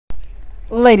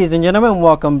Ladies and gentlemen,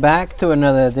 welcome back to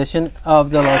another edition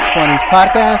of the Los 20s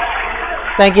podcast.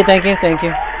 Thank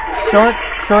you.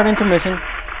 Short intermission.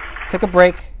 Took a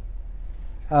break.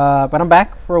 But I'm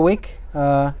back for a week.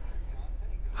 How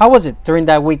was it during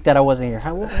that week that I wasn't here?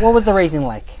 What was the racing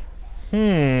like?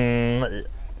 I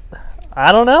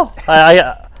don't know.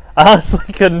 I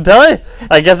honestly couldn't tell you.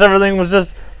 I guess everything was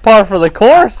just par for the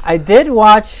course. I did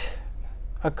watch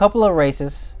a couple of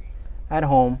races at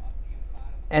home.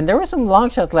 And there were some long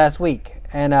shots last week.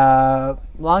 And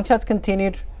long shots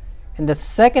continued in the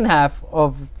second half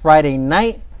of Friday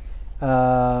night.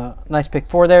 Nice pick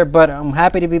 4 there. But I'm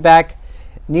happy to be back.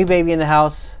 New baby in the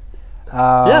house.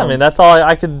 Yeah, I mean, that's all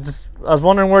I could just... I was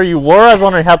wondering where you were. I was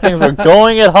wondering how things were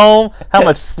going at home. How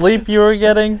much sleep you were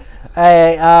getting.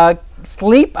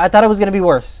 Sleep, I thought it was going to be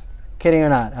worse. Kidding or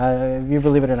not. If you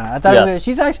believe it or not. I thought it was,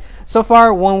 she's actually... So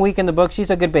far, 1 week in the book, she's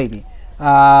a good baby.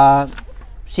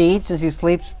 She eats and she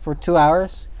sleeps for 2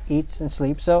 hours. Eats and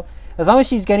sleeps. So as long as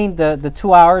she's getting the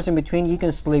 2 hours in between, you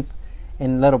can sleep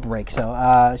in little breaks.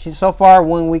 So she's so far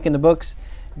 1 week in the books.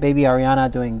 Baby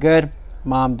Ariana doing good.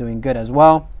 Mom doing good as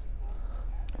well.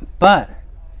 But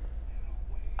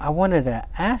I wanted to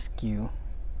ask you.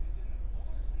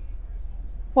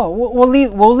 Well, we'll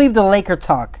leave the Laker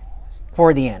talk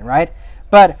for the end, right?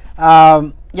 But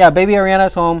yeah, baby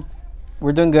Ariana's home.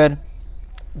 We're doing good.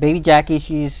 Baby Jackie,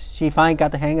 she finally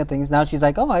got the hang of things. Now she's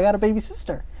like, oh, I got a baby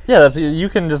sister. Yeah, you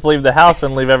can just leave the house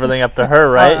and leave everything up to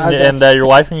her, right? And your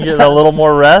wife can get a little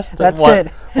more rest. That's it.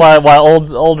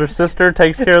 While older sister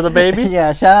takes care of the baby.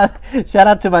 Yeah, shout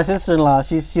out to my sister-in-law.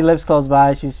 She lives close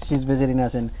by. She's visiting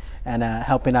us and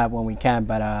helping out when we can.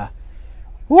 But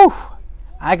whew,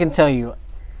 I can tell you,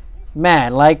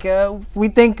 man, like we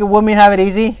think women have it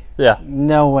easy. Yeah.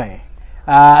 No way.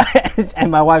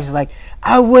 And my wife's like,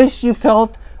 I wish you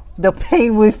felt the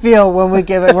pain we feel when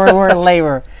we're in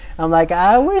labor. I'm like,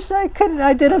 I wish I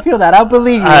didn't feel that. I'll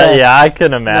believe you. Yeah, I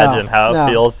can imagine how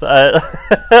it feels.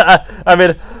 I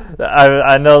mean,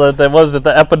 I know that was it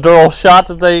the epidural shot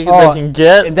that they can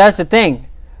get. And that's the thing.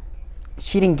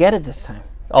 She didn't get it this time.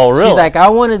 Oh, really? She's like, I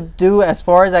want to do it as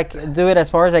far as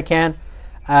I can,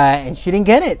 and she didn't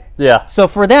get it. Yeah. So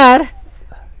for that.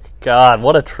 God,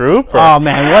 what a trooper. Oh,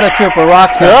 man, what a trooper,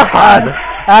 Roxanne. God.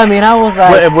 I mean, I was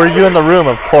like... Were you in the room,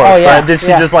 of course, right? Did she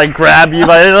just, like, grab you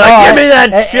by... Like, give me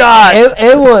that shot!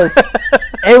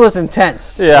 It was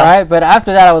intense, right? But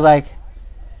after that, I was like,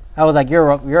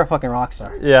 you're a fucking rock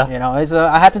star. Yeah. You know,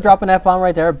 I had to drop an F-bomb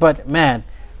right there, but, man,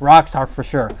 rock star for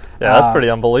sure. Yeah, that's pretty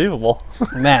unbelievable.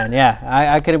 Man, yeah,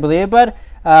 I couldn't believe it, but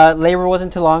labor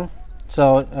wasn't too long,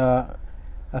 so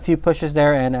a few pushes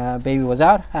there, and baby was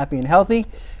out, happy and healthy.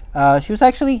 She was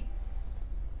actually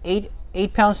 8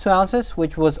 pounds 2 ounces,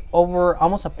 which was over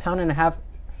almost 1.5 pounds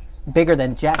bigger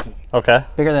than Jackie. Okay.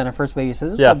 Bigger than her first baby.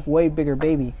 So this is a way bigger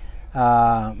baby.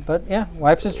 But yeah,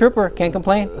 wife's a trooper. Can't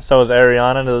complain. So is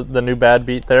Ariana the new bad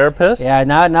beat therapist? Yeah.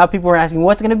 Now people are asking,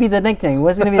 what's going to be the nickname?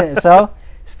 What's going to be so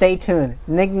stay tuned.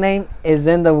 Nickname is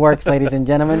in the works, ladies and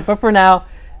gentlemen. But for now,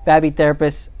 bad beat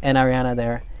therapist and Ariana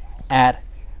there at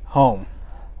home.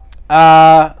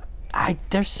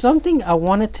 There's something I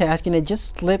wanted to ask you, and it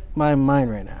just slipped my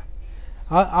mind right now.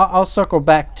 I'll circle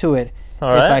back to it if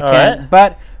I can. Right.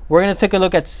 But we're going to take a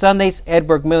look at Sunday's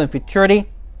Edberg Millen Futurity.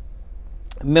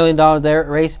 $1 million there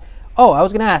race. Oh, I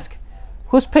was going to ask,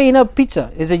 who's paying up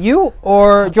pizza? Is it you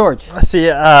or George? See,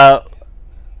 I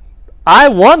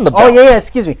won the bet. Oh, yeah,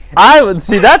 excuse me.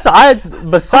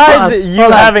 Besides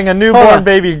you having a newborn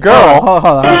baby girl. Hold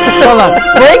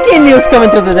on. Breaking news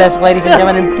coming to the desk, ladies and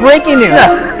gentlemen. Breaking news.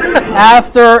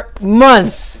 After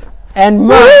months and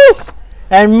months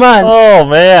and months. Oh,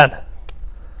 man.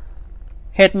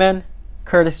 Hitman,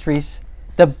 Curtis Reese.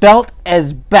 The belt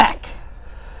is back.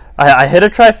 I hit a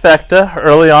trifecta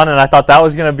early on, and I thought that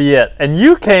was going to be it. And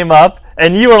you came up,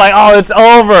 and you were like, oh, it's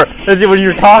over. When you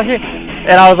were talking,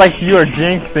 and I was like, you are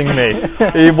jinxing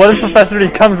me. What if Professor D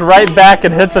comes right back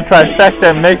and hits a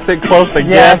trifecta and makes it close again?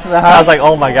 Yes, I was like,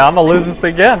 oh, my God, I'm going to lose this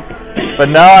again. But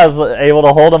no, I was able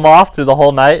to hold him off through the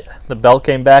whole night. The belt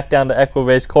came back down to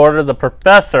Equibase quarter. The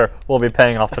Professor will be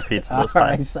paying off the pizza this time. All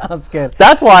right, sounds good.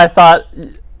 That's why I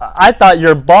thought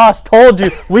your boss told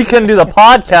you we couldn't do the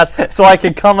podcast so I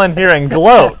could come in here and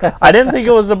gloat. I didn't think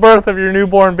it was the birth of your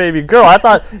newborn baby girl. I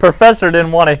thought Professor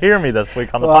didn't want to hear me this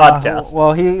week on the podcast.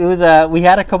 Well, we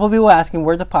had a couple of people asking,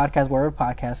 where's the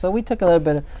podcast? So we took a little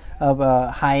bit of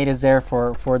hiatus there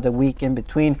for the week in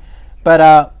between.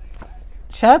 But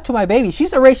shout out to my baby.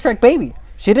 She's a racetrack baby.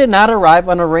 She did not arrive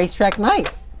on a racetrack night,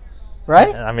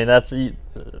 right? I mean, that's...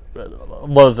 What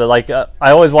was it like? I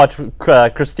always watch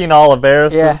Christina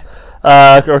Oliveras'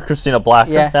 or Christina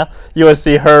Blacker. Yeah. You would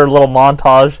see her little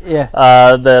montage. Yeah.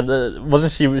 That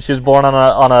wasn't she was born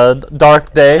on a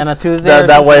dark day. On a Tuesday.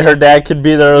 That way her dad could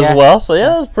be there as well. So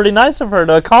yeah, it was pretty nice of her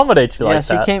to accommodate you like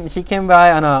that. Yeah, she came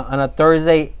by on a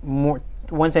Thursday,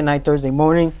 Wednesday night, Thursday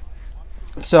morning.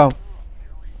 So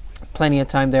plenty of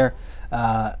time there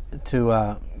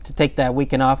to take that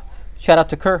weekend off. Shout out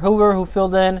to Kurt Hoover who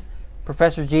filled in,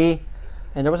 Professor G,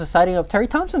 and there was a sighting of Terry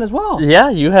Thompson as well. Yeah,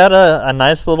 you had a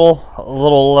nice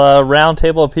little round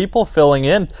table of people filling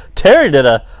in. Terry did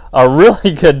a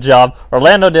really good job.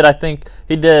 Orlando did, I think,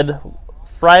 he did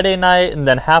Friday night and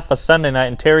then half of Sunday night,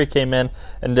 and Terry came in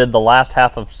and did the last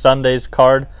half of Sunday's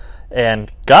card.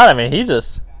 And God, I mean,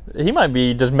 he might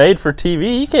be just made for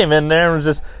TV. He came in there and was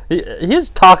just he was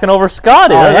talking over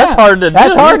Scotty. Oh, That's hard to do.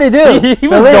 That's hard to do. He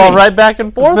was going right back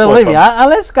and forth. Believe me, I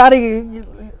let Scotty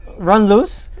run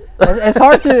loose. It's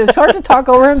hard to talk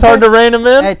over him. It's hard to rein him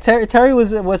in. Terry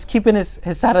was keeping his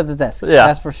side of the desk. Yeah,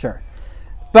 that's for sure.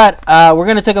 But we're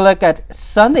going to take a look at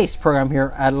Sunday's program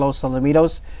here at Los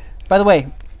Alamitos. By the way,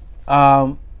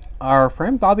 our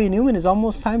friend Bobby Newman is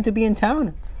almost time to be in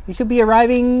town. He should be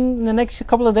arriving in the next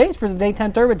couple of days for the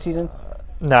daytime turbot season.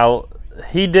 Now,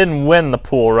 he didn't win the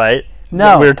pool, right?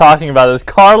 No. We were talking about this.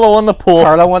 Carlo won the pool.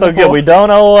 Carlo won the pool. So good. We don't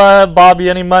owe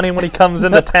Bobby any money when he comes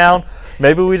into town.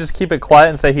 Maybe we just keep it quiet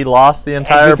and say he lost the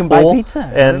entire pool. Buy pizza.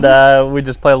 And we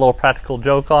just play a little practical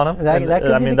joke on him.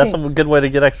 That's a good way to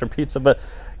get extra pizza. But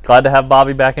glad to have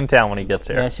Bobby back in town when he gets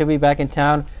here. Yeah, she'll be back in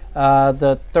town.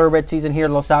 The thoroughbred season here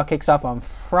at Los Al kicks off on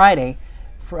Saturday.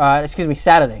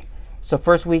 So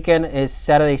first weekend is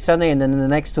Saturday, Sunday, and then in the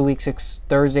next 2 weeks, it's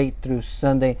Thursday through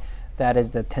Sunday. That is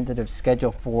the tentative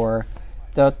schedule for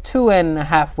the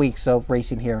 2.5 weeks of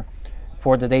racing here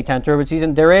for the daytime thoroughbred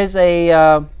season. There is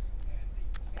a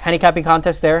handicapping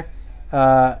contest there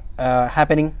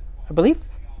happening, I believe.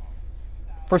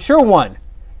 For sure one.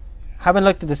 Haven't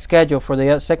looked at the schedule for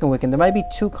the second weekend. There might be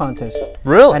 2 contests.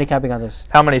 Really? Handicapping contests.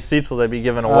 How many seats will they be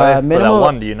giving away for that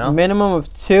one, do you know? Minimum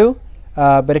of 2.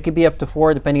 But it could be up to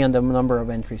 4 depending on the number of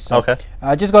entries. So, okay.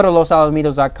 Just go to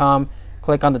losalamitos.com,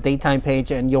 click on the daytime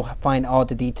page, and you'll find all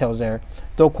the details there.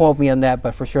 Don't quote me on that,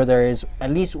 but for sure there is at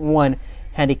least one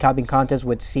handicapping contest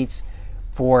with seats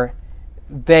for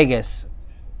Vegas.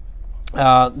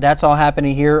 That's all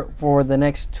happening here for the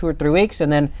next 2 or 3 weeks,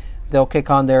 and then they'll kick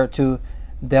on there to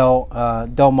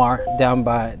Del Mar down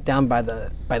by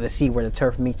the sea where the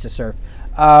turf meets the surf.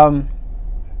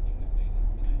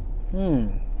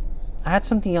 I had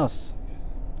something else.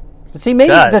 But see, maybe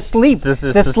the sleep. This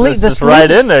is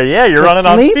right in there. Yeah, you're running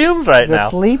on fumes right now. The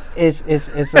sleep is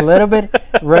a little bit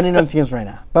running on fumes right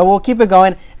now. But we'll keep it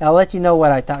going, and I'll let you know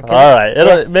what I thought. All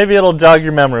right. Maybe it'll jog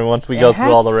your memory once we go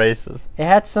through all the races. It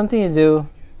had something to do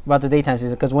about the daytime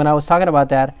season, because when I was talking about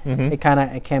that,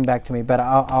 it came back to me. But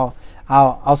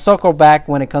I'll circle back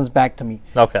when it comes back to me.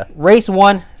 Okay. Race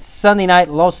 1, Sunday night,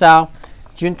 Los Al,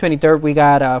 June 23rd. We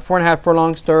got 4.5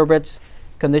 furlongs thoroughbreds.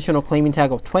 Conditional claiming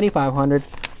tag of 2,500.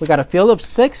 We got a field of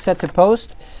 6 set to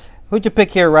post. Who'd you pick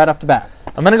here right off the bat?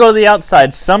 I'm going to go to the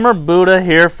outside. Summer Buddha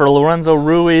here for Lorenzo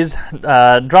Ruiz.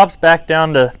 Drops back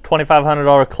down to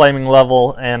 $2,500 claiming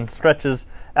level and stretches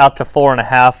out to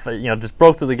 4.5. Just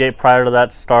broke through the gate prior to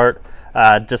that start.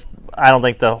 I don't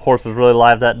think the horse was really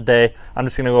live that day. I'm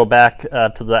just going to go back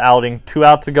to the outing. 2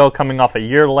 outs ago, coming off a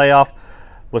year layoff.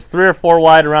 Was 3 or 4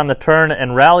 wide around the turn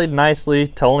and rallied nicely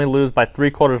to only lose by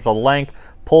 3/4 of a length.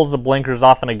 Pulls the blinkers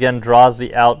off and again draws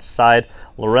the outside.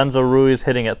 Lorenzo Ruiz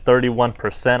hitting at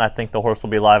 31%. I think the horse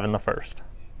will be live in the first.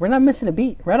 We're not missing a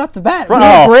beat right off the bat.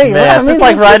 Oh, great. Man, it's just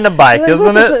like riding a bike,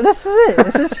 isn't it? This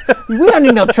is it. We don't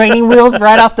need no training wheels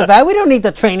right off the bat. We don't need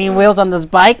the training wheels on this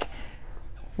bike.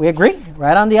 We agree.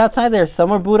 Right on the outside there.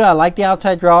 Summer Buddha. I like the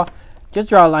outside draw. Just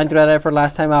draw a line through that effort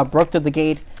last time out. Broke to the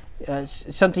gate.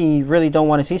 Something you really don't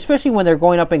want to see, especially when they're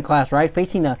going up in class, right?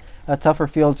 Facing a tougher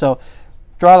field. So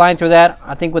draw a line through that.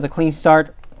 I think with a clean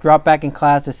start, drop back in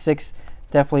class, the 6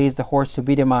 definitely is the horse to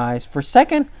beat him eyes. For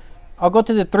second, I'll go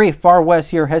to the 3, Far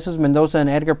West here. Jesus Mendoza and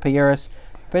Edgar Payeras.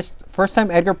 First time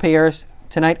Edgar Payeras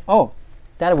tonight. Oh,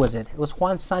 that was it. It was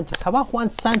Juan Sanchez. How about Juan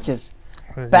Sanchez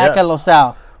back at Los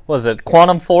Al? Was it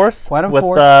Quantum Force? For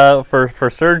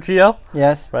Sergio?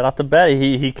 Yes. Right off the bat,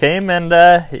 he came and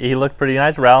he looked pretty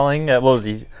nice, rallying. What was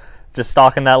he? Just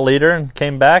stalking that leader and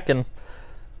came back, and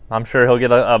I'm sure he'll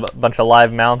get a bunch of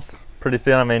live mounts pretty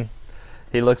soon. I mean,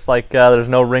 he looks like there's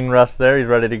no ring rust there. He's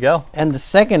ready to go. And the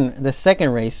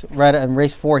second race, right in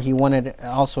race 4, he won it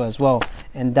also as well,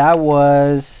 and that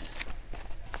was,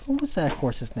 what was that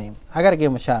horse's name? I got to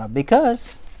give him a shout out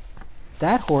because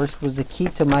that horse was the key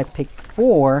to my pick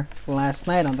 4 last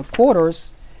night on the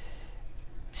quarters.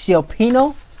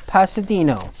 Cialpino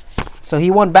Pasadino. So he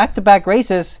won back-to-back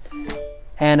races.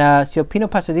 And Pino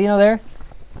Pasadino there.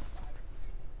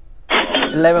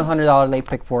 $1,100 late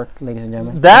pick four, ladies and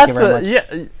gentlemen. That's Thank you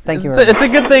very much. Thank you very It's a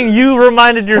good thing you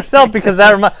reminded yourself because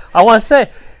I want to say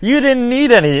you didn't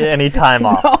need any time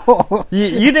off. No.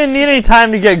 You didn't need any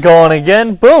time to get going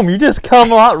again. Boom, you just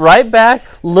come out right back.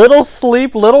 Little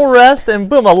sleep, little rest, and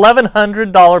boom,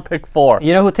 $1,100 pick four.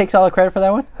 You know who takes all the credit for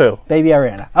that one? Who? Baby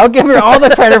Ariana. I'll give her all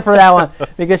the credit for that one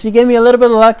because she gave me a little bit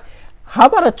of luck. How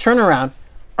about a turnaround?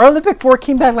 Early pick four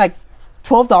came back like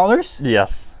 $12.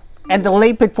 Yes. And the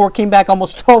late pick four came back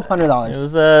almost $1,200. It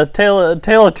was a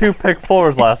tale of two pick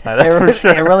fours last night. That's for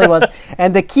sure. It really was.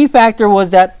 And the key factor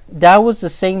was that was the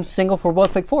same single for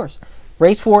both pick fours.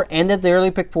 Race 4 ended the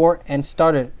early pick 4 and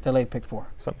started the late pick 4.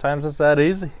 Sometimes it's that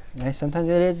easy. Yeah, sometimes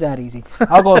it is that easy.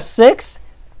 I'll go 6,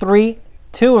 3,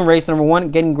 2 in race number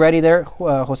 1. Getting ready there,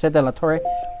 Jose de la Torre.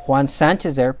 Juan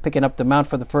Sanchez there, picking up the mount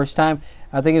for the first time.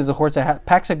 I think it's a horse that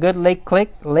packs a good late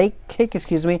kick,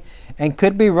 and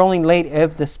could be rolling late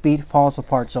if the speed falls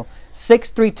apart. So 6,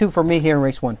 3, 2 for me here in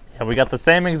race 1. Yeah, we got the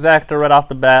same exacta right off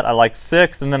the bat. I like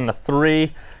 6 and then the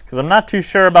 3 because I'm not too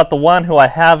sure about the 1 who I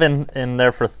have in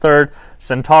there for third.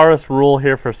 Centaurus Rule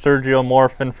here for Sergio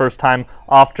Morfin, first time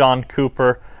off John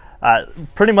Cooper.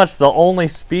 Pretty much the only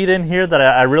speed in here that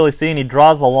I really see, and he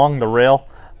draws along the rail.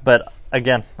 But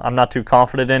again, I'm not too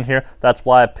confident in here. That's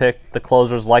why I picked the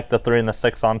closers like the 3 and the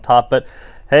 6 on top. But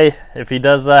hey, if he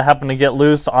does happen to get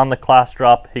loose on the class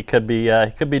drop, he could be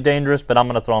dangerous. But I'm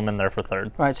going to throw him in there for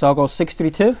third. All right, so I'll go 6,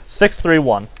 3, 2. 6, 3,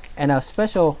 1. And a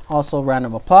special also round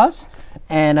of applause.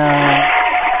 And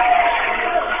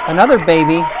another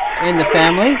baby in the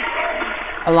family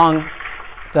along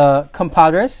the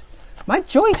compadres. Mike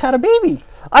Joyce had a baby.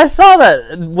 I saw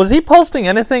that. Was he posting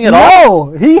anything at all?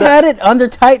 No, he had it under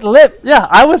tight lip. Yeah,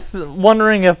 I was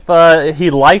wondering if he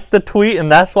liked the tweet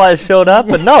and that's why it showed up.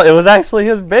 But no, it was actually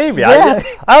his baby. Yeah.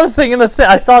 I was thinking the same.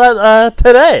 I saw that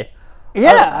today.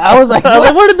 Yeah, I was like,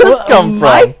 where did this come from?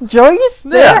 Mike Joyce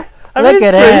there? Yeah. I mean, Look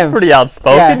at him. He's pretty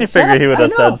outspoken. Yeah, You figure he would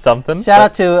have said something. Shout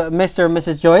out to Mr. and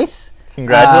Mrs. Joyce.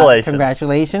 Congratulations.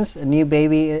 Congratulations. A new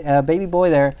baby boy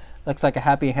there. Looks like a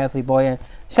happy and healthy boy. And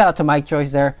shout out to Mike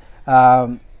Joyce there.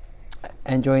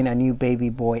 Enjoying a new baby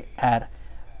boy at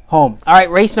home. All right,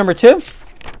 race number 2.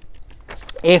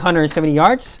 870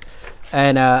 yards.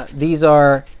 And these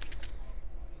are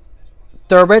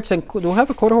thoroughbreds. And do we have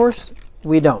a quarter horse?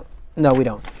 We don't. No, we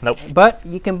don't. Nope. But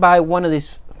you can buy one of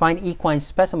these fine equine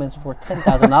specimens for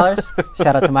 $10,000.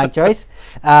 Shout out to Mike Joyce.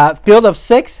 Field of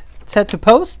 6, set to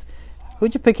post.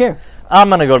 Who'd you pick here? I'm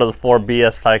going to go to the 4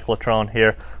 BS Cyclotron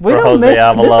here We for don't Jose miss.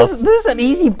 Avalos. This is an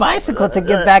easy bicycle to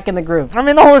get back in the groove. I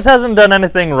mean, the horse hasn't done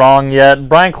anything wrong yet.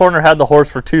 Brian Corner had the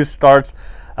horse for 2 starts,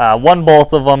 won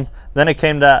both of them. Then it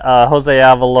came to Jose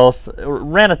Avalos,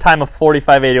 ran a time of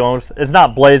 45.81. It's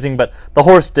not blazing, but the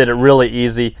horse did it really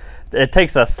easy. It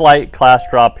takes a slight class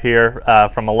drop here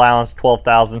from allowance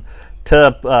 12,000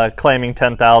 to claiming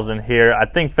 10,000 here. I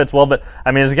think fits well, but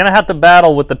I mean, he's going to have to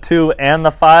battle with the 2 and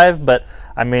the 5. But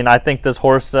I mean, I think this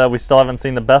horse, we still haven't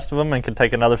seen the best of him and can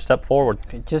take another step forward.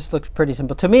 It just looks pretty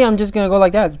simple to me. I'm just going to go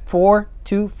like that: 4,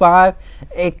 2, 5.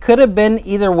 It could have been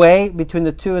either way between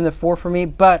the 2 and the 4 for me,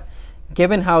 but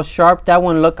given how sharp that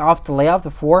one looked off the layout,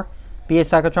 the 4 BS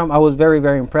Cyclotron, I was very,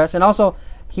 very impressed. And also,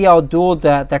 he outdueled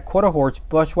that quarter horse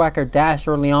Bushwhacker Dash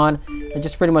early on and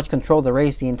just pretty much controlled the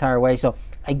race the entire way. So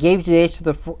I gave the edge to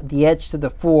the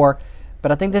 4,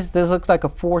 but I think this looks like a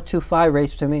 4-2-5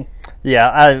 race to me.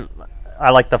 Yeah, I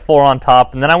like the 4 on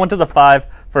top, and then I went to the 5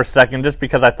 for a second just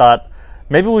because I thought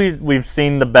maybe we've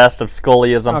seen the best of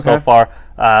Scullyism so far.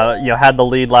 Had the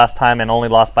lead last time and only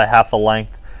lost by half a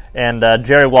length. And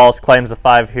Jerry Wallace claims the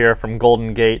 5 here from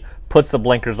Golden Gate, puts the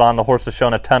blinkers on. The horse has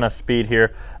shown a ton of speed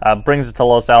here, brings it to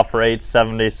Los Al for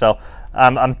 870. So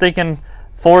I'm thinking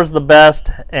 4 is the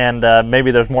best, and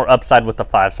maybe there's more upside with the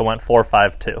 5. So I went 4,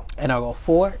 5, 2. And I'll go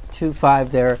 4, 2,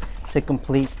 5 there to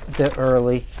complete the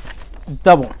early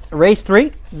double. Race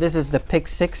 3. This is the pick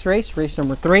 6 race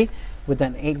number 3 with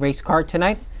an 8 race card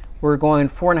tonight. We're going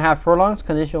 4.5 furlongs,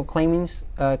 conditional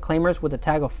claimers with a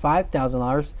tag of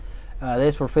 $5,000.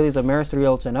 This for fillies of mares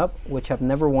 3-year-olds and up, which have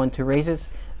never won 2 races.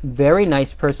 Very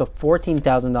nice purse of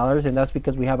 $14,000, and that's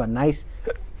because we have a nice,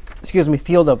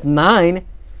 field of 9.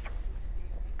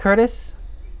 Curtis,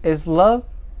 is love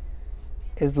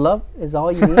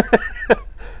all you need?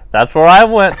 That's where I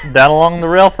went, down along the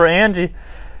rail for Angie.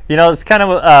 You know, it's kind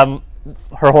of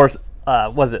her horse.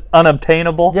 Was it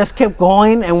Unobtainable? Just kept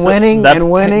going and winning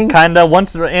and winning. Kind of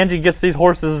once Angie gets these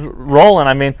horses rolling,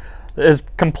 I mean, is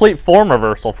complete form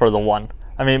reversal for the 1.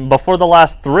 I mean, before the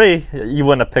last 3, you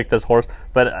wouldn't have picked this horse,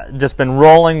 but just been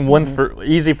rolling, wins for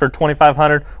easy for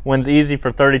 2,500, wins easy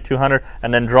for 3,200,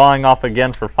 and then drawing off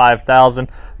again for 5,000.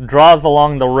 Draws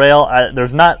along the rail.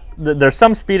 There's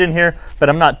some speed in here, but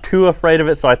I'm not too afraid of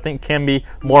it, so I think can be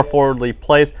more forwardly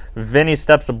placed. Vinny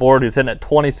steps aboard, who's hitting at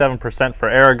 27% for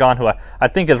Aragon, who I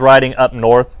think is riding up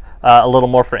north a little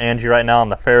more for Angie right now on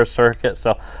the fair circuit.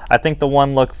 So I think the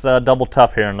one looks double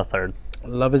tough here in the 3rd.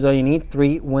 Love is all you need.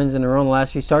 3 wins in a row in the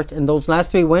last 3 starts, and those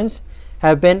last 3 wins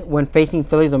have been when facing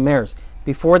fillies and mares.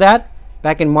 Before that,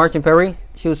 back in March and February,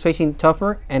 she was facing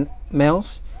tougher and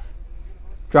males,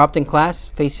 dropped in class,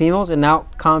 faced females, and now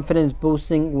confidence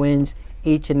boosting wins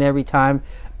each and every time.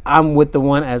 I'm with the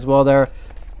one as well there.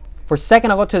 For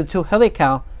second, I'll go to the 2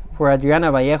 Helical for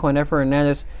Adriana Vallejo and Efra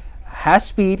Hernandez. Has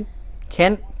speed,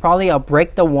 can probably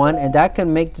outbreak the 1, and that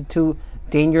can make the 2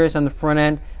 dangerous on the front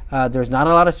end. There's not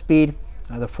a lot of speed.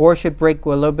 The 4 should break a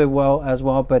little bit well as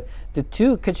well, but the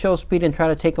 2 could show speed and try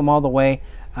to take them all the way.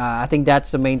 I think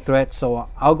that's the main threat. So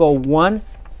I'll go 1,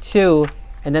 2,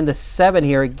 and then the 7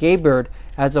 here, Gaybird,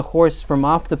 as a horse from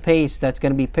off the pace that's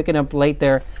going to be picking up late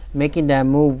there, making that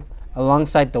move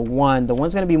alongside the 1. The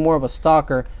 1's going to be more of a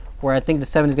stalker, where I think the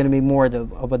 7 is going to be more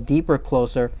of a deeper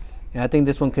closer. And I think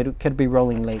this one could be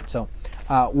rolling late. So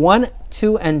 1,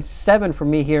 2, and 7 for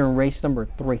me here in race number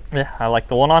 3. Yeah, I like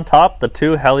the 1 on top. The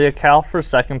 2 Helical for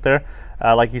second there.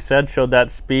 Like you said, showed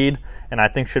that speed, and I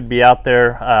think should be out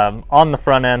there on the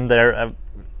front end there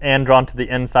and drawn to the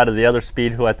inside of the other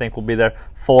speed, who I think will be there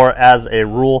 4 as a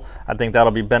rule. I think that'll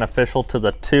be beneficial to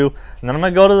the 2. And then I'm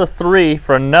going to go to the 3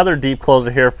 for another deep closer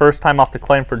here. First time off the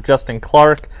claim for Justin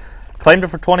Clark. Claimed it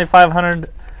for 2,500.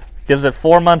 Gives it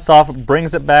 4 months off,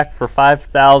 brings it back for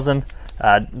 5,000.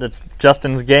 That's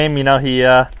Justin's game. You know,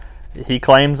 he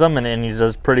claims them and he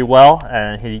does pretty well,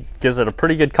 and he gives it a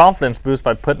pretty good confidence boost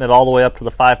by putting it all the way up to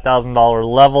the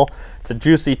 $5,000 level. It's a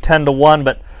juicy 10-1,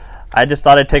 but I just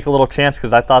thought I'd take a little chance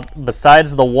because I thought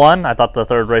besides the 1, I thought the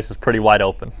 3rd race was pretty wide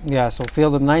open. Yeah, so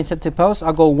field of 9 set to post.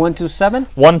 I'll go 1, 2, 7.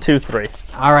 1, 2, 3.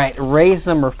 All right, race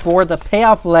number 4, the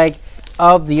payoff leg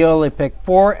of the early pick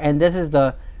 4, and this is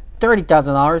the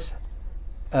 $30,000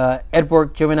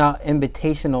 Edward Juvenile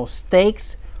Invitational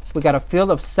Stakes. We got a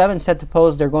field of 7 set to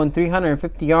post. They're going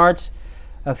 350 yards.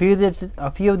 A few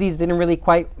of these didn't really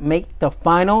quite make the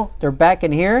final. They're back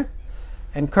in here,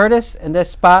 and Curtis in this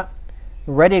spot,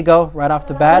 ready to go right off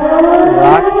the bat.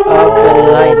 Lock of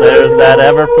the night. There's that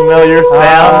ever familiar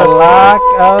sound. Lock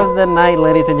of the night,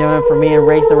 ladies and gentlemen, for me in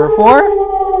race number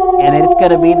 4, and it's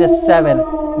gonna be the 7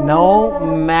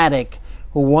 Nomadic,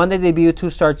 who won the debut 2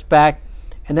 starts back.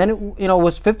 And then,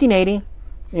 was 1580.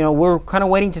 We're kind of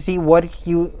waiting to see what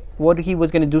he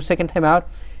was going to do second time out.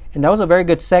 And that was a very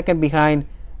good second behind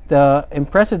the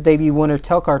impressive debut winner,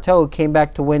 Tel Cartel, who came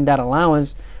back to win that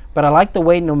allowance. But I like the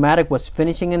way Nomadic was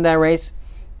finishing in that race.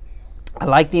 I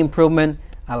like the improvement.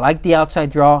 I like the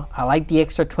outside draw. I like the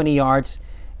extra 20 yards.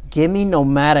 Give me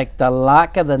Nomadic, the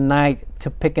lock of the night, to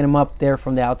picking him up there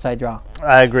from the outside draw.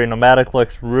 I agree. Nomadic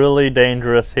looks really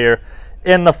dangerous here.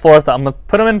 In the 4th, I'm going to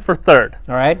put him in for 3rd.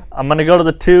 All right. I'm going to go to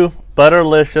the 2,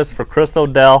 Butterlicious for Chris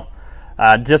Odell.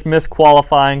 Just missed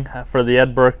qualifying for the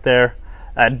Ed Burke there.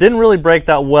 Didn't really break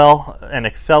that well and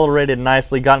accelerated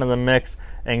nicely, got into the mix,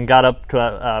 and got up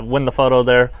to win the photo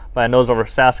there by a nose over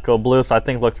Sasco Blue, so I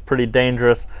think looks pretty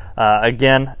dangerous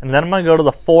again. And then I'm going to go to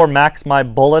the 4, Max My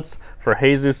Bullets for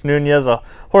Jesus Nunez, a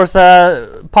horse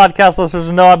podcast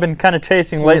listeners know I've been kind of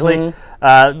chasing lately.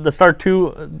 The start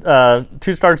 2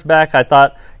 starts back, I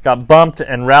thought got bumped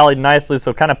and rallied nicely,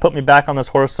 so kind of put me back on this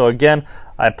horse. So again,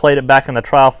 I played it back in the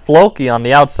trial. Floki on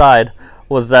the outside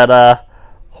was that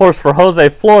horse for Jose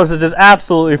Flores. It just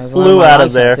absolutely flew out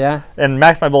of there. Yeah. And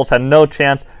Max My Bullets had no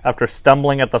chance after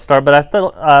stumbling at the start, but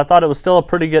I thought it was still a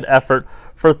pretty good effort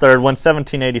for 3rd, went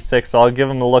 1786, so I'll give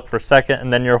him a look for 2nd.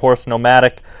 And then your horse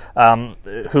Nomadic,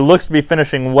 who looks to be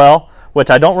finishing well, which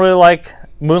I don't really like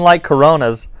Moonlight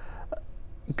Coronas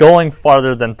going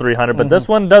farther than 300, but this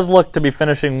one does look to be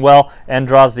finishing well and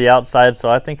draws the outside, so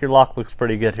I think your lock looks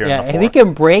pretty good here. Yeah, in the 4th. if he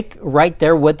can break right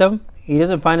there with them, he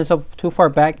doesn't find himself too far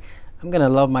back, I'm going to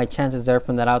love my chances there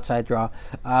from that outside draw.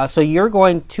 So you're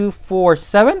going 2, 4,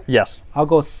 7? Yes. I'll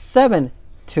go 7,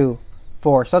 2,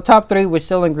 4. So top 3, we're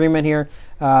still in agreement here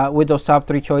with those top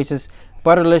 3 choices.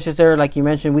 Butterlicious there, like you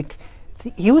mentioned,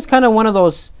 he was kind of one of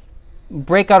those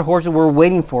breakout horses we're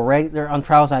waiting for, right? They're on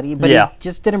trials out, but he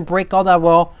just didn't break all that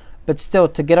well. But still,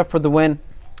 to get up for the win,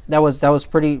 that was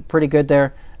pretty good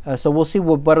there. So we'll see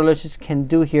what Butterlicious can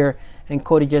do here, and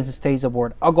Cody Jensen stays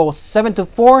aboard. I'll go 7 to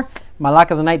 4. My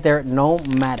lock of the night there,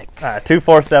 Nomadic. 2,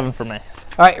 4, 7 for me.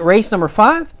 All right, race number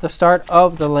 5, the start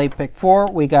of the late pick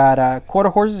 4. We got quarter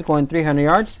horses going 300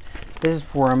 yards. This is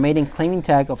for a maiden claiming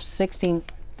tag of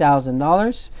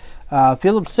 $16,000.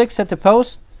 Field of 6 at the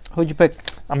post. Who'd you pick?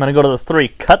 I'm going to go to the 3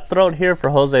 Cutthroat here for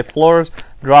Jose Flores,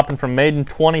 dropping from maiden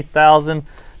 20,000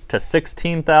 to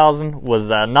 16,000. Was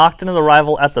knocked into the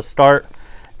rival at the start,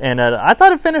 and I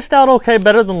thought it finished out okay,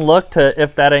 better than Look to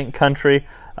If That Ain't Country.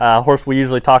 Horse we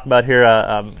usually talk about here,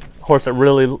 horse that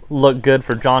really looked good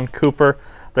for John Cooper.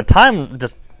 The time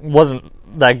just wasn't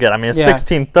that good. I mean, it's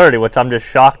 16:30, which I'm just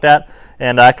shocked at,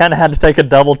 and I kind of had to take a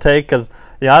double take because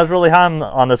I was really high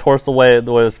on this horse the way it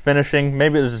was finishing.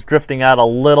 Maybe it was just drifting out a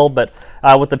little, but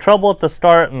with the trouble at the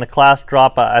start and the class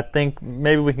drop, I think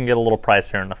maybe we can get a little price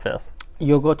here in the 5th.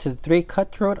 You'll go to the 3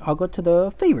 Cutthroat. I'll go to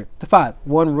the favorite, the 5,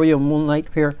 1 Royal Moonlight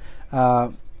here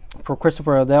for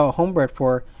Christopher Odell, homebred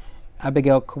for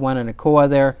Abigail Kawana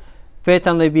there. 5th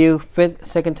on debut, 5th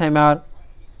second time out,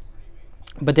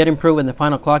 but did improve in the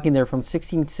final clocking there from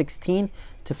 16:16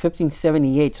 to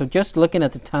 15:78. So just looking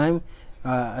at the time,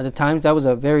 that was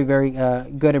a very, very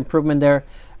good improvement there.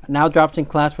 Now drops in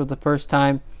class for the first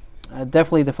time.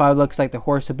 Definitely the 5 looks like the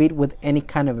horse to beat with any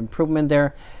kind of improvement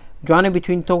there. Drawn in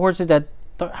between 2 horses that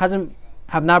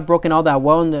have not broken all that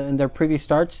well in their previous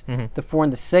starts, the 4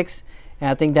 and the 6. And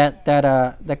I think that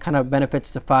kind of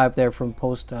benefits the 5 there from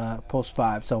post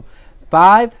 5. So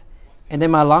 5, and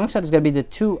then my long shot is going to be the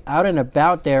 2 Out and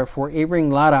About there for Irving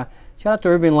Lara. Shout out to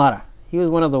Irving Lara. He was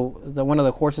one of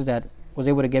the horses that was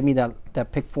able to get me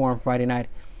that pick 4 on Friday night.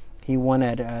 He won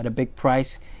at a big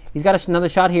price. He's got another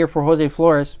shot here for Jose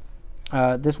Flores.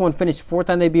 This one finished 4th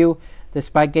on debut,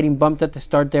 despite getting bumped at the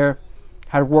start there.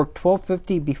 Had worked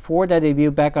 12.50 before that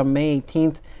debut back on May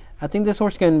 18th. I think this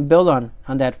horse can build on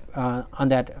that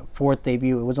 4th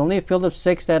debut. It was only a field of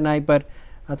 6 that night, but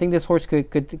I think this horse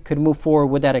could move forward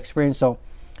with that experience. So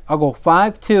I'll go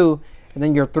 5-2, and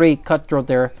then your 3 Cutthroat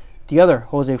there. The other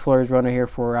Jose Flores runner here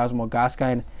for Erasmo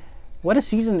Gasca. And what a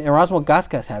season Erasmo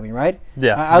Gasca is having, right?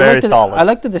 Yeah, very solid. I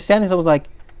looked at the standings. I was like,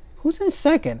 who's in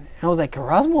second? And I was like,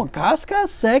 Erasmo Gasca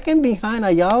second behind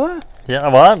Ayala? Yeah,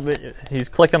 well, he's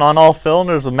clicking on all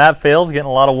cylinders with Matt Fales, getting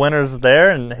a lot of winners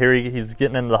there, and here he's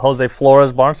getting into the Jose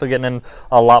Flores barn, so getting in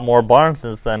a lot more barns,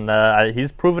 and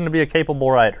he's proven to be a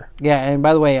capable rider. Yeah, and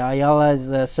by the way, Ayala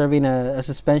is serving a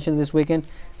suspension this weekend,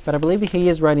 but I believe he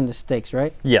is riding the stakes,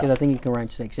 right? Yes. Because I think he can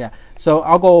ride stakes, yeah. So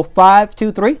I'll go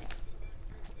 5-2-3.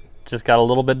 Just got a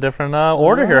little bit different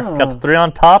order here. Got the 3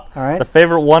 on top. All right. The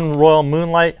favorite 1 Royal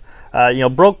Moonlight.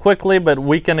 Broke quickly, but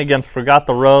weakened against Forgot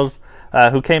the Rose,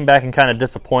 who came back and kind of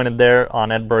disappointed there on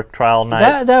Ed Burke trial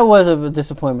night. That was a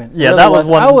disappointment. Yeah, really that was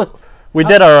one. We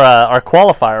did our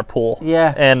qualifier pool.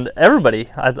 Yeah. And everybody,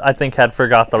 I think, had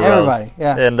Forgot the Rose. Everybody,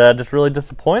 yeah. And just really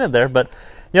disappointed there. But,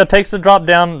 takes the drop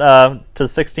down to the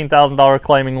 $16,000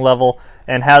 claiming level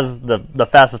and has the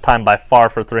fastest time by far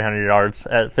for 300 yards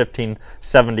at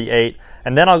 15:78.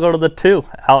 And then I'll go to the 2,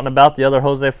 Out and About, the other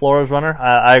Jose Flores runner.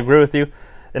 I agree with you.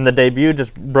 In the debut,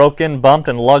 just broke in, bumped,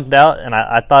 and lugged out, and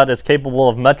I thought is capable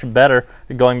of much better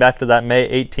going back to that May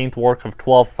 18th work of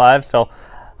 12.5. So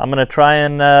I'm going to try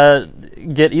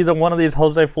and get either one of these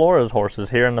Jose Flores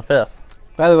horses here in the 5th.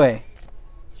 By the way,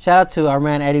 shout out to our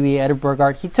man Eddie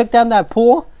Burghardt. He took down that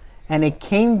pool, and it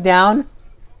came down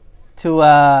to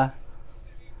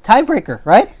tiebreaker,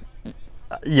 right?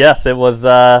 Yes, it was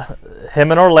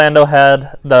him and Orlando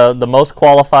had the most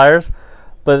qualifiers.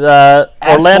 But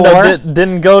Orlando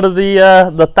didn't go to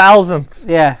the thousandths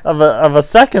of a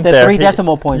second there. 3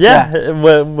 decimal points. Yeah.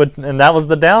 And that was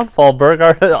the downfall.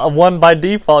 Burghardt won by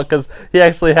default because he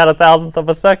actually had 1,000th of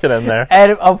a second in there.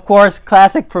 And, of course,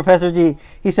 classic Professor G.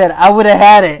 He said, I would have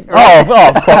had it. Right? Oh,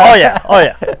 of course. Oh, yeah.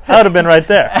 I would have been right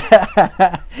there.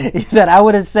 He said, I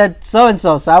would have said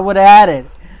so-and-so, so I would have had it.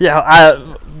 Yeah,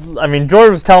 I mean, George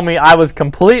was telling me I was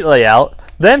completely out.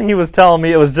 Then he was telling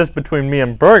me it was just between me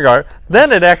and Burghardt.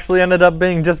 Then it actually ended up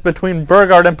being just between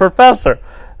Burghardt and Professor.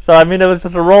 So, I mean, it was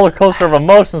just a roller coaster of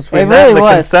emotions between that and the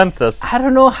consensus. I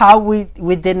don't know how we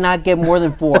did not get more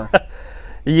than 4.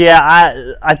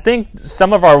 Yeah, I think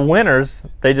some of our winners,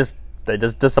 they just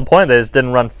disappointed. They just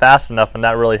didn't run fast enough, and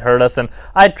that really hurt us. And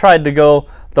I tried to go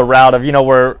the route of,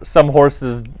 where some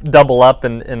horses double up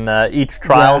in each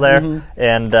trial there. Mm-hmm.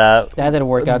 And that didn't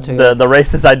work out too. The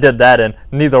races I did that in,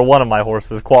 neither one of my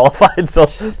horses qualified. So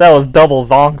that was double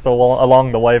zonks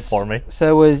along the way for me. So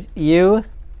it was you,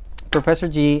 Professor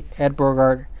G, Ed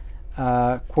Burghardt,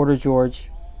 Quarter George,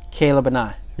 Caleb, and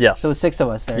I. Yes. So it was 6 of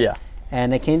us there. Yeah.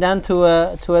 And it came down to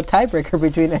a tiebreaker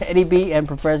between Eddie B and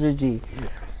Professor G.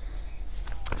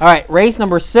 All right, race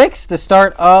number 6, the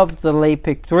start of the late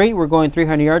pick 3. We're going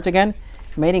 300 yards again.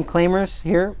 Maiden claimers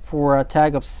here for a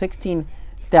tag of $16,000.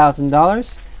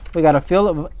 $8,000. We got a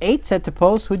field of 8 set to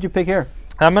post. Who'd you pick here?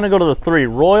 I'm going to go to the 3,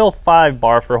 Royal 5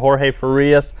 bar for Jorge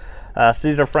Farias.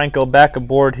 Cesar Franco back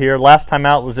aboard here. Last time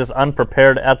out was just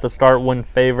unprepared at the start when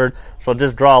favored, so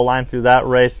just draw a line through that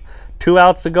race. 2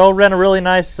 outs ago, ran a really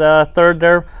nice third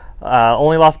there.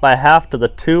 Only lost by half to the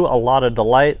 2, A Lot of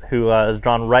Delight, who is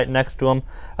drawn right next to him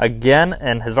again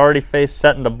and has already faced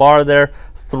Setting the Bar there.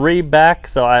 3 back,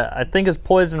 so I think is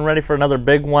poised and ready for another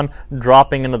big one,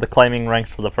 dropping into the claiming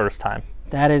ranks for the first time.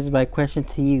 That is my question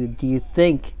to you. Do you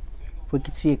think we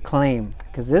could see a claim?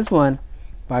 Because this one,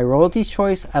 by Royalty's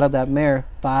Choice out of that mare,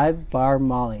 5 Bar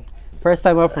Molly. First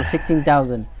time up for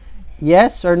 16,000.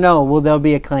 Yes or no, will there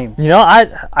be a claim? You know,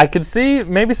 I could see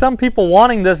maybe some people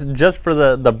wanting this just for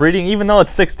the breeding, even though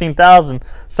it's 16,000.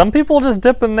 Some people just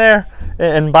dip in there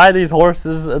and buy these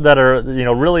horses that are, you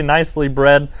know, really nicely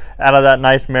bred out of that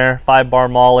nice mare, 5 Bar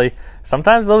Molly.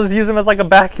 Sometimes they'll just use them as like a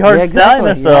backyard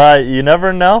stallion, so you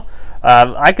never know.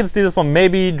 I could see this one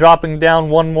maybe dropping down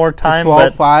one more time.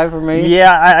 12-5 or maybe?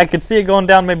 Yeah, I could see it going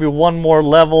down maybe one more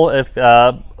level if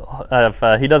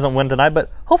he doesn't win tonight, but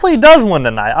hopefully he does win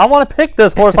tonight. I want to pick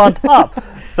this horse on top.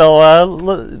 So,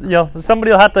 you know,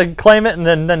 somebody will have to claim it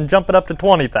and then jump it up to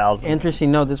 20,000.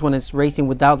 Interesting note, this one is racing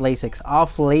without Lasix,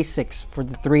 off Lasix for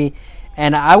the 3.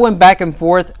 And I went back and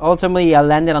forth. Ultimately, I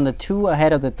landed on the 2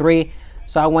 ahead of the 3.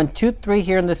 So I went 2-3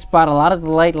 here in this spot. A lot of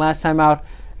delight last time out.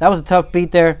 That was a tough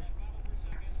beat there.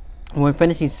 When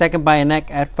finishing second by a neck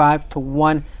at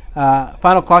 5-1.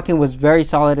 Final clocking was very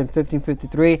solid in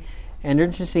 15:53. And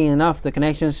interesting enough, the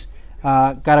Connections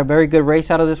got a very good race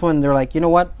out of this one. They're like, you know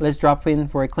what? Let's drop in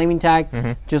for a claiming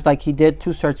tag, just like he did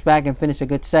 2 starts back and finished a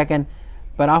good second.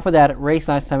 But off of that race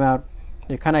last time out,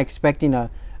 they're kind of expecting a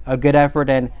good effort.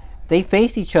 And they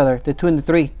faced each other, the 2 and the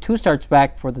 3, 2 starts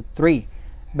back for the 3,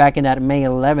 back in that May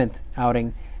 11th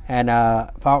outing. And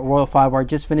Royal 5 Bar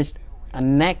just finished a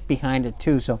neck behind it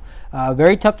too. So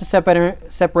very tough to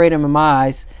separate them in my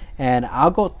eyes. And I'll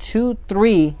go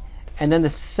 2-3. And then the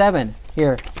 7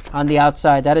 here on the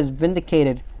outside. That is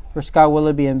Vindicated for Scott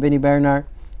Willoughby and Vinny Bernard.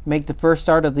 Make the first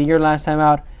start of the year last time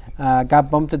out.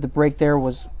 Got bumped at the break there.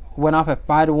 Went off at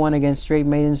 5-1 against Straight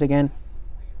Maidens again.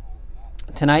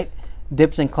 Tonight,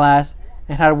 dips in class.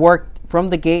 And had worked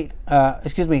from the gate.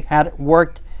 Had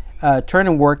worked turn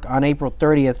and work on April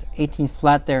 30th. 18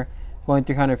 flat there. Going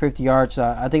 350 yards.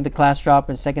 I think the class drop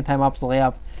and second time up the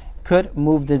layoff could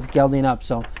move this gelding up.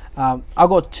 So I'll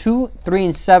go 2, 3,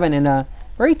 and 7 in a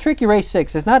very tricky race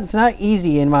 6. It's not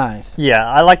easy in my eyes. Yeah,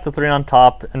 I like the 3 on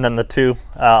top and then the 2.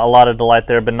 A Lot of Delight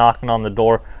there. Been knocking on the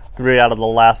door 3 out of the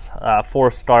last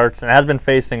 4 starts and has been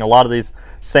facing a lot of these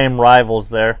same rivals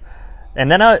there. And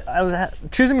then I was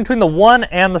choosing between the 1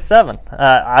 and the 7.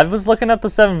 I was looking at the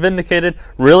 7 Vindicated,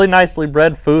 really nicely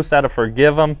bred. Foose out of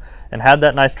Forgive 'Em and had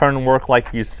that nice turn and work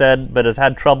like you said, but has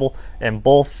had trouble in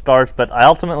both starts. But I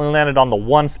ultimately landed on the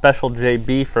 1 Special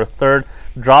JB for 3rd.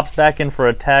 Drops back in for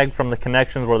a tag from the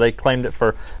Connections where they claimed it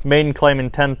for maiden claiming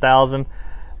 10,000.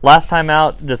 Last time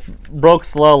out, just broke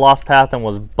slow, lost path, and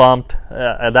was bumped.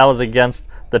 That was against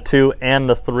the 2 and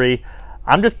the 3.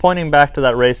 I'm just pointing back to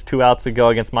that race 2 outs ago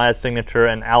against Maya Signature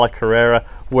and Alec Herrera,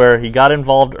 where he got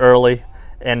involved early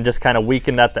and just kind of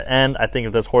weakened at the end. I think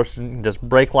if this horse can just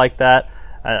break like that,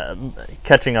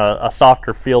 catching a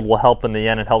softer field will help in the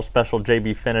end and help Special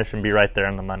JB finish and be right there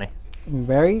in the money.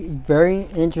 Very, very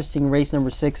interesting race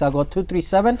number 6. I'll go 2, 3,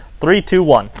 7. 3, 2,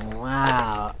 1.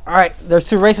 Wow. All right, there's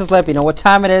 2 races left. You know what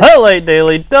time it is? Hello, late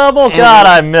daily double. And God,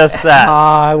 I missed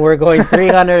that. We're going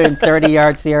 330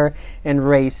 yards here in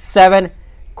race 7.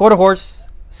 Quarter horse,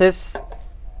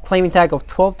 claiming tag of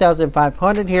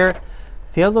 12,500 here.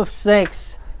 Field of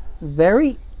 6.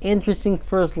 Very interesting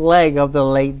first leg of the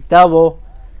late double.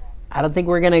 I don't think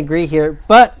we're going to agree here,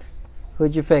 but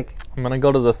who'd you pick? I'm going to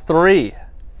go to the 3.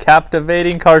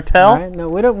 Captivating Cartel. All right, no,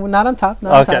 we're not on top.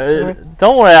 Okay, right.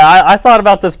 Don't worry. I thought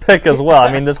about this pick as well.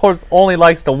 I mean, this horse only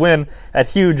likes to win at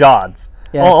huge odds.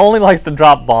 Yes. Only likes to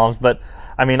drop bombs. But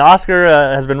I mean, Oscar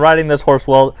has been riding this horse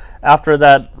well. After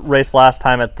that race last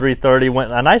time at 3:30,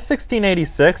 went a nice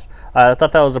 16:86. I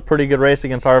thought that was a pretty good race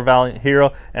against Our Valiant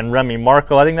Hero and Remy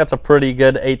Marco. I think that's a pretty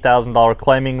good $8,000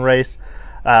 claiming race.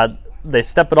 They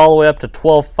step it all the way up to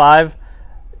 12.5.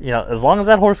 You know, as long as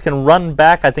that horse can run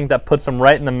back, I think that puts him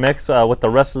right in the mix with the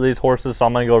rest of these horses. So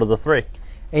I'm going to go to the 3.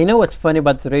 And you know what's funny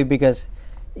about the 3? Because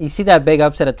you see that big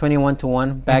upset at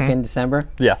 21-1 back in December.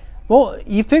 Yeah. Well,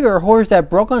 you figure a horse that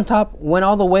broke on top, went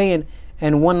all the way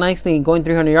and won nicely and going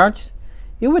 300 yards.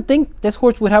 You would think this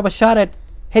horse would have a shot at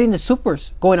hitting the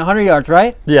supers, going 100 yards,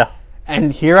 right? Yeah.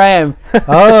 And here I am.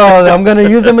 I'm going to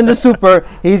use him in the super.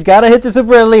 He's got to hit the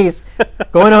super at least.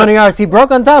 Going 100 yards. He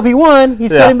broke on top. He won.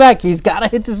 He's cutting back. He's got to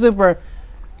hit the super.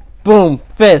 boom,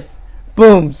 5th,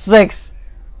 boom, 6th.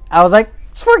 I was like,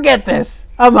 just forget this.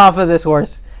 I'm off of this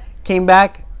horse. Came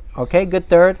back, okay, good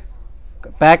third.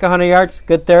 Back 100 yards,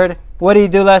 good third. What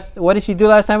did she do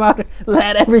last time out?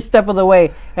 Led every step of the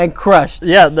way and crushed.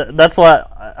 Yeah, that's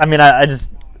what I mean. I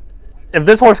just, if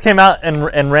this horse came out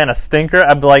and ran a stinker,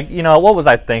 I'd be like, what was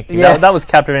I thinking? Yeah. That was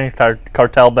Captivating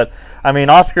Cartel. But I mean,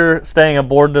 Oscar staying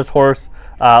aboard this horse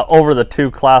over the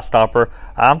 2 Class Stopper.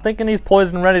 I'm thinking he's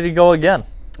poised and ready to go again.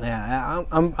 Yeah,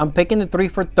 I'm picking the 3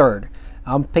 for third.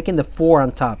 I'm picking the 4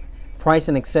 on top. Price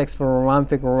in excess for Roman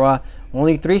Figueroa.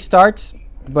 Only 3 starts,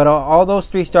 but all those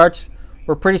 3 starts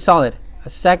were pretty solid. A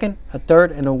second, a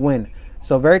third, and a win.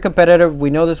 So very competitive. We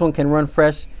know this one can run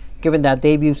fresh, given that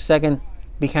debut second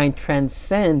behind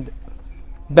Transcend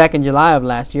back in July of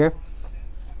last year.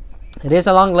 It is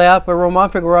a long layout, but Roman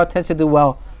Figueroa tends to do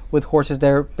well with horses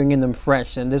there, bringing them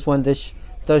fresh. And this one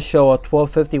does show a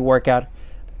 12:50 workout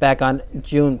back on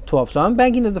June 12th. So I'm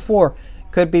banking that the 4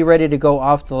 could be ready to go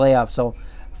off the layout. So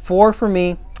 4 for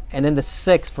me, and then the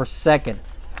 6 for second.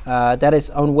 That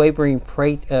is Unwavering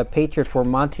Patriot for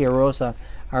Monte Rosa.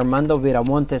 Armando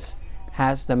Viramontes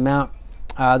has the mount.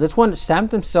 This one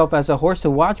stamped himself as a horse to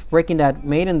watch, breaking that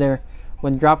maiden there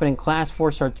when dropping in Class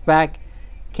 4 starts back.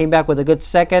 Came back with a good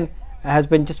second. Has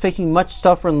been just facing much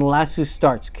tougher in the last 2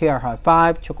 starts. KR High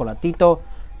 5, Chocolatito,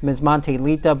 Ms.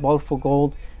 Montelita, both for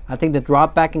gold. I think the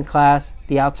drop back in class,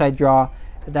 the outside draw,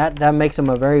 that makes him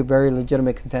a very, very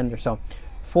legitimate contender. So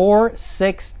 4,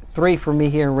 6, 3 for me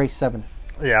here in race 7.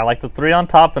 Yeah, I like the 3 on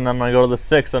top, and I'm going to go to the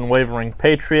 6, Unwavering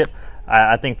Patriot.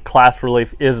 I think class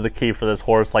relief is the key for this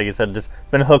horse. Like you said, just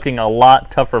been hooking a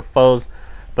lot tougher foes.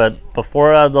 But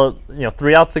before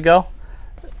 3 outs ago,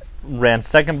 ran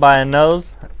second by a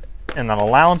nose in an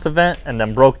allowance event, and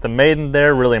then broke the maiden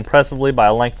there really impressively by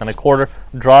a length and a quarter.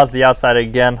 Draws the outside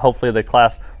again. Hopefully the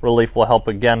class relief will help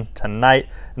again tonight.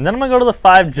 And then I'm going to go to the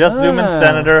 5, Just Zoom and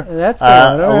Senator. That's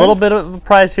a little bit of a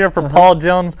price here for Paul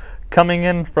Jones coming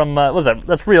in from,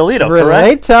 that's Riolito,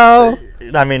 correct?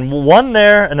 Riolito. I mean, 1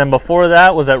 there, and then before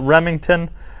that was at Remington.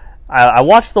 I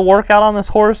watched the workout on this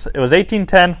horse. It was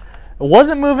 18:10. It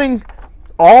wasn't moving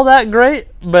all that great,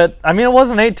 but I mean, it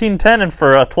wasn't 18:10, and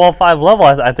for a 12.5 level,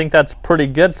 I think that's pretty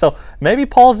good. So maybe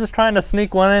Paul's just trying to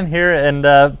sneak one in here and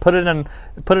put it in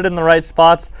the right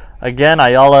spots. Again,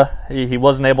 Ayala, he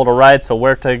wasn't able to ride, so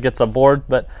Huerta gets aboard.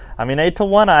 But I mean,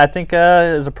 8-1, I think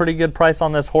is a pretty good price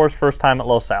on this horse. First time at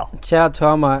Los Al. Shout out to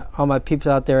all my peeps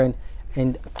out there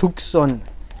in Tucson,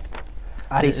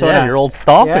 Arizona. Yeah, your old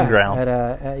stomping grounds.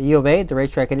 At U of A, the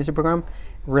racetrack industry program.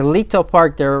 Relito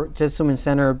Park there, just zooming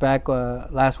center back,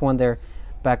 last one there,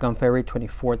 back on February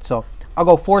 24th. So I'll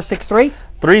go 4, 6, 3.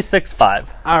 3, 6,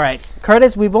 5. All right,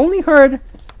 Curtis, we've only heard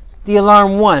the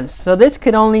alarm once, so this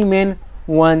could only mean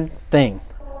one thing.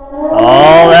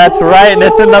 Oh, that's right, and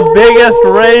it's in the biggest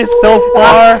race so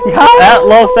far at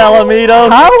Los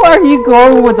Alamitos. How are you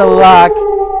going with the lock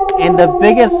in the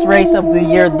biggest race of the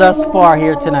year thus far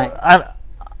here tonight?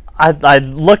 I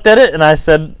looked at it and I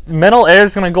said, Mental Air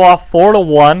is going to go off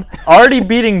 4-1, already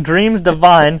beating Dreams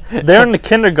Divine. They're in the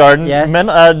kindergarten. Yes.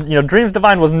 Dreams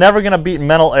Divine was never going to beat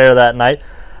Mental Air that night.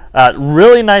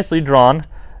 Really nicely drawn.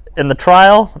 In the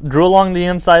trial, drew along the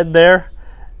inside there.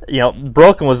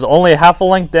 Broken was only half a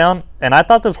length down, and I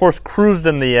thought this horse cruised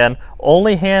in the end.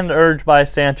 Only hand urged by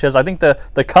Sanchez. I think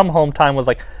the come home time was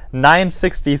like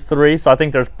 9:63, so I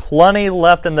think there's plenty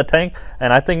left in the tank,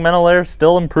 and I think Mental Air is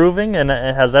still improving, and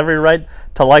it has every right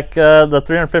to like the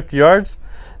 350 yards.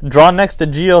 Drawn next to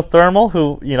Geothermal,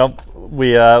 who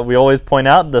we always point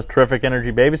out, the terrific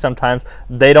energy baby. Sometimes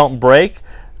they don't break.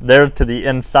 They're to the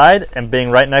inside, and being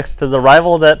right next to the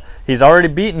rival that he's already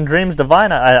beaten, Dreams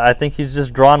Divine. I think he's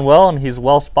just drawn well, and he's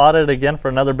well spotted again for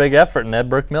another big effort in Ed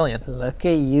Burke Million. Look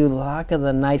at you, lock of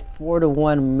the night,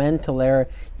 4-1 Mental Error.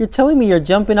 You're telling me you're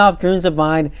jumping off Dreams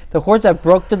Divine, the horse that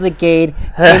broke to the gate,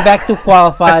 came back to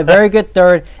qualify, very good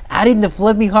third, adding the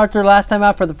Flip Me Harter last time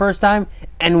out for the first time,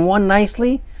 and won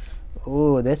nicely.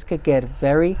 Ooh, this could get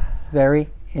very, very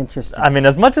interesting. I mean,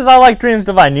 as much as I like Dreams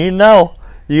Divine, you know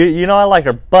I like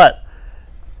her, but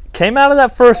came out of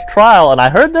that first trial, and I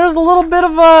heard there was a little bit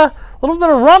of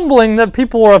rumbling that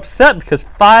people were upset because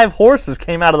 5 horses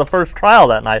came out of the first trial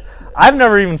that night. I've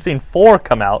never even seen 4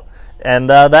 come out, and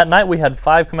that night we had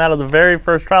 5 come out of the very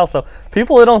first trial. So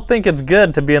people who don't think it's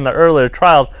good to be in the earlier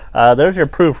trials, there's your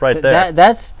proof right there.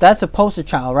 That's a poster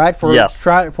trial, right? Yes.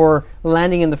 For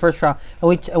landing in the first trial,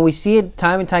 and we see it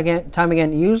time and time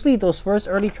again. Usually those first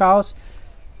early trials,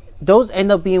 those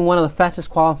end up being one of the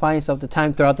fastest qualifyings of the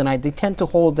time throughout the night. They tend to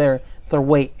hold their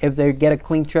weight if they get a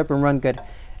clean trip and run good.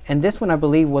 And this one, I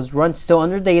believe, was run still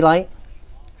under daylight,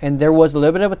 and there was a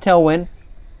little bit of a tailwind.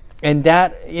 and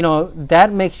that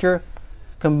that mixture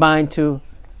combined to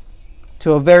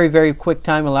a very, very quick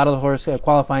time. A lot of the horses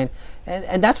qualifying,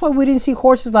 and that's why we didn't see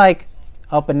horses like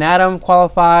Up and Atom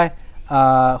qualify,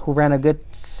 who ran a good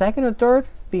second or third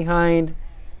behind.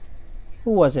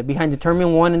 Who was it? Behind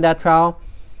Determined One in that trial.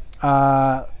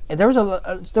 And there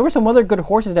were some other good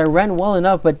horses that ran well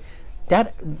enough, but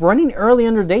that running early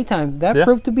under daytime, that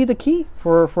proved to be the key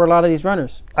for a lot of these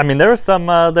runners. I mean, there was some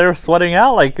they were sweating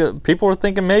out. Like people were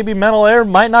thinking maybe Mental Air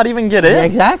might not even get in. Yeah,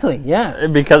 exactly. Yeah,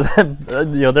 because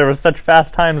there were such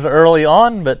fast times early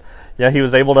on, but he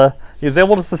was able to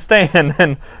sustain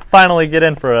and finally get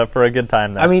in for a good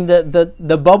time there. I mean,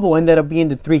 the bubble ended up being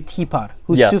the 3 Teapot,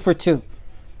 who's 2 for 2.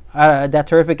 That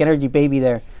Terrific Energy baby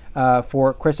there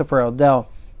for Christopher Odell.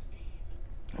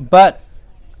 But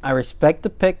I respect the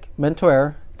pick,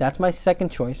 Mentor. That's my second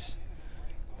choice.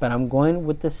 But I'm going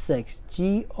with the 6,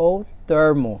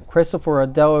 Geothermal. Christopher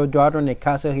Odell, Eduardo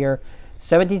Nicasio here.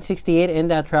 1768 in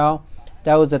that trial.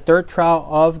 That was the 3rd trial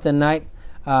of the night.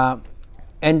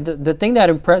 And the thing that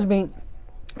impressed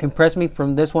me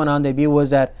from this one on debut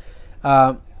was that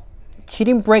she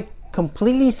didn't break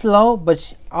completely slow, but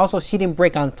she didn't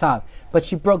break on top. But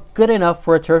she broke good enough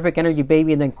for a Terrific Energy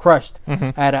baby and then crushed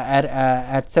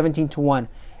at 17-1.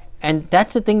 And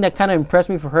that's the thing that kind of impressed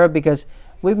me for her, because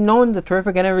we've known the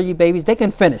Terrific Energy babies, they can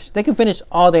finish. They can finish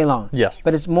all day long. Yes.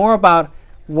 But it's more about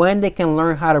when they can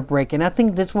learn how to break. And I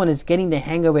think this one is getting the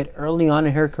hang of it early on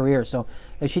in her career. So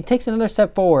if she takes another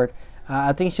step forward,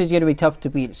 I think she's going to be tough to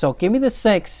beat. So give me the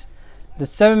 6, the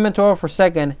 7 Mentor for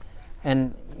second,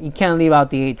 and you can't leave out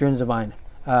the 8 Dreams Divine.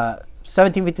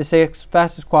 1756,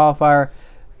 fastest qualifier,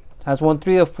 has won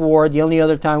 3 of 4. The only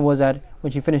other time was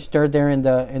when she finished 3rd there in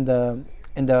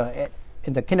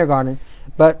the kindergarten.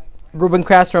 But Ruben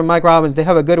Castro and Mike Robbins, they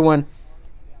have a good one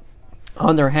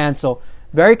on their hands. So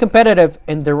very competitive,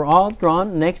 and they're all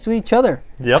drawn next to each other.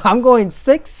 Yep. I'm going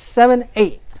 6, 7,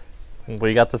 8.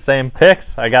 We got the same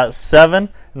picks. I got 7,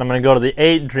 and I'm going to go to the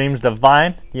 8, Dreams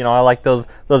Divine. I like those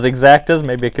exactas.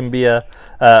 Maybe it can be a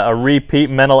repeat,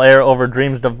 Mental Air over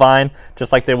Dreams Divine,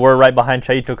 just like they were right behind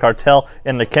Chaito Cartel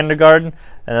in the kindergarten.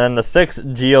 And then the 6,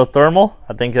 Geothermal,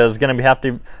 I think is going to have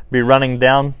to be running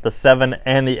down the 7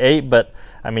 and the 8. But,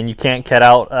 I mean, you can't cut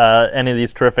out any of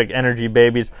these Terrific Energy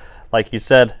babies. Like you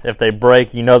said, if they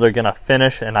break, they're going to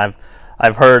finish. And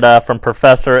I've heard from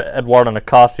Professor Eduardo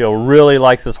Nicasio really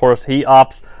likes this horse. He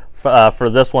opts for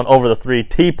this one over the 3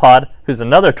 Teapot, who's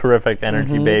another Terrific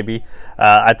Energy baby.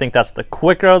 I think that's the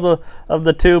quicker of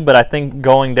the 2, but I think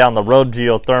going down the road,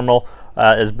 Geothermal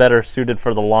is better suited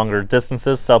for the longer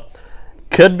distances. So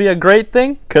could be a great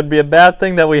thing, could be a bad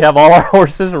thing that we have all our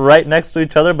horses right next to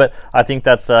each other, but I think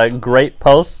that's a great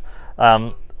post.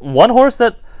 One horse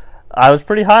that I was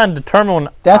pretty high on, Determined One.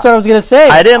 That's what I was going to say.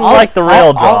 I didn't like the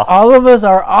rail draw. All of us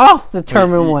are off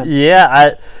Determined One.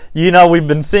 Yeah, we've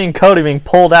been seeing Cody being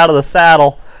pulled out of the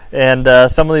saddle, and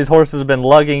some of these horses have been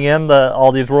lugging in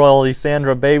all these Royal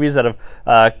Isandra babies that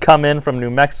have come in from New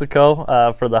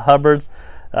Mexico for the Hubbards,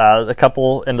 a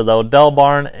couple into the Odell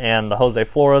barn and the Jose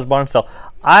Flores barn. So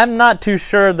I'm not too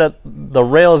sure that the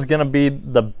rail is going to be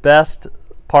the best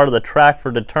part of the track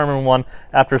for Determined One.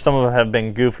 After some of them have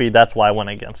been goofy, that's why I went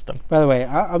against them. By the way,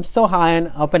 I'm still high on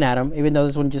Up and Atom, even though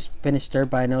this one just finished 3rd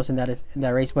by a nose in that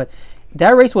race. But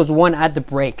that race was won at the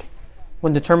break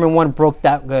when Determined One broke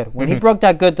that good. When he broke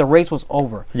that good, the race was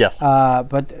over. Yes.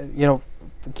 But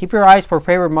keep your eyes for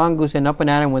Favorite Mongoose and Up and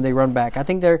Atom when they run back. I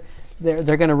think they're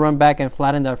going to run back and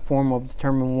flatten that form of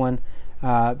Determined One,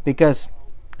 because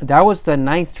that was the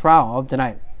 9th trial of the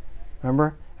night.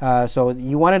 Remember? So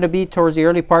you wanted to be towards the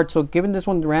early part. So given this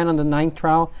one ran on the 9th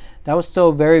trial, that was still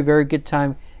a very, very good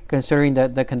time considering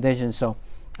the conditions. So,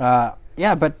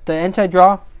 but the inside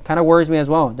draw kind of worries me as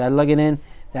well. That lugging in,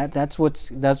 that's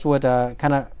what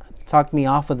kind of talked me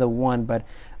off of the 1. But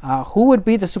who would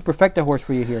be the superfecta horse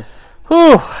for you here?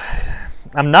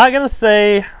 I'm not going to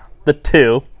say the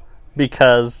 2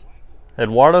 because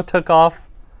Eduardo took off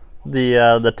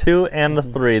the 2 and the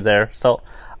 3 there. So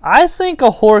I think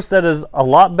a horse that is a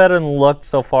lot better than looked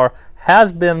so far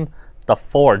has been the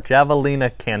 4,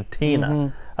 Javelina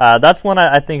Cantina. That's one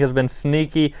I think has been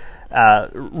sneaky.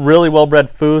 Really well-bred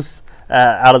Foos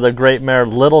out of the great mare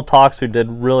Little Talks, who did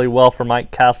really well for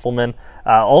Mike Castleman.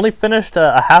 Only finished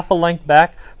a half a length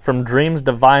back from Dreams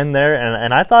Divine there,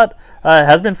 and I thought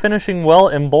has been finishing well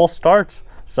in both starts.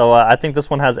 So I think this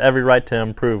one has every right to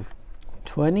improve.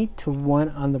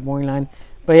 20-1 on the morning line.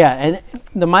 But yeah, and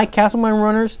the Mike Castleman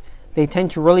runners, they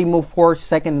tend to really move forward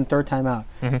 2nd and 3rd time out.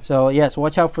 So yes,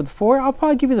 watch out for the 4. I'll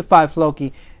probably give you the 5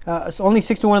 Floki. It's only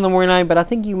 6-1 on the morning line, but I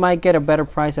think you might get a better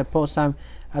price at post time.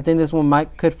 I think this one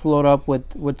could float up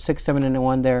with 6, 7, and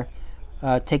 1 there,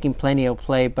 taking plenty of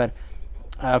play. But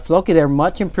Floki there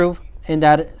much improved in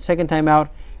that second time out,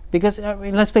 because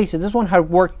let's face it, this one had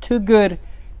worked too good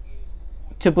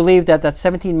to believe that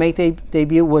 17 May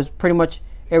debut was pretty much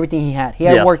everything he had. He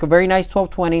had worked a very nice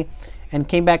 12-20 and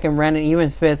came back and ran an even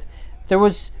 5th.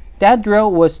 That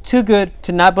drill was too good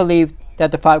to not believe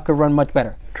that the 5 could run much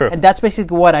better. True. And that's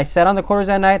basically what I said on the quarters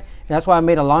that night, and that's why I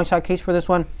made a long shot case for this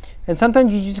one. And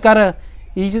sometimes you just gotta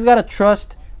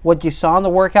trust what you saw in the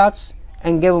workouts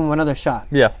and give them another shot.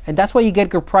 Yeah. And that's why you get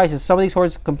good prices. Some of these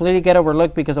horses completely get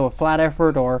overlooked because of a flat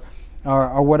effort or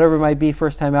whatever it might be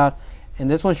first time out. And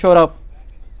this one showed up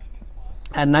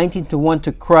at 19-1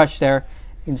 to crush there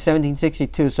in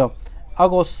 1762. So I'll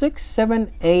go 6,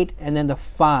 7, 8, and then the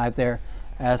 5 there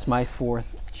as my 4th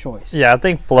choice. Yeah, I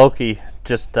think Floki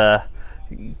just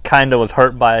kind of was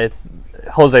hurt by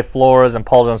Jose Flores and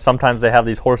Paul Jones. Sometimes they have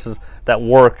these horses that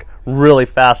work really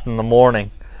fast in the morning,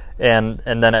 and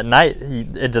then at night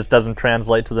it just doesn't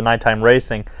translate to the nighttime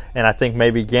racing. And I think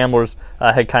maybe gamblers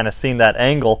had kind of seen that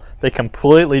angle. They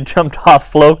completely jumped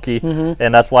off Floki,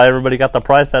 and that's why everybody got the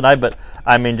price that night. But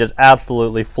I mean, just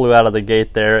absolutely flew out of the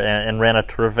gate there and ran a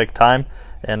terrific time.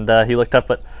 And he looked up,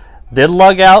 but did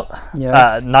lug out.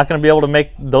 Yes. Not going to be able to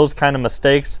make those kind of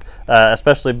mistakes,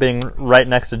 especially being right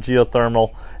next to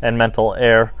geothermal and mental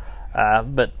air.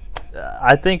 But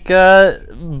I think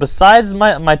besides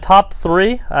my top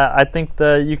 3, I think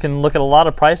you can look at a lot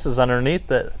of prices underneath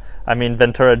that. I mean,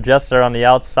 Ventura just there on the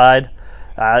outside.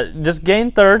 Just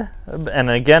gained 3rd, and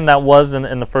again, that was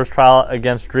in the first trial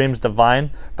against Dreams Divine.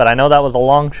 But I know that was a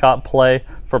long shot play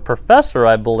for Professor,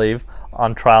 I believe,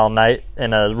 on trial night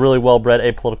in a really well-bred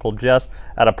Apolitical Jest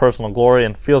out of Personal Glory,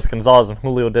 and Felix Gonzalez and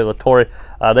Julio De La Torre.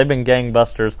 They've been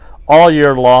gangbusters all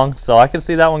year long, so I can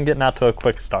see that one getting out to a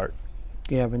quick start.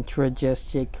 Yeah, Ventura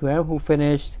Jest JQM, who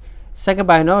finished second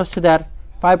by a nose to that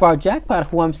 5-bar jackpot,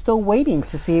 who I'm still waiting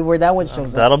to see where that one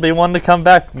shows up. That'll be one to come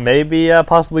back. Maybe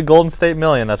possibly Golden State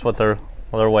Million. That's what they're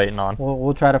waiting on.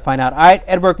 We'll try to find out. All right,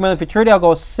 Edberg Million Futurity. I'll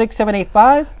go 6, 7, 8,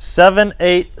 5. 7,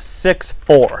 8, 6,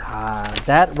 4.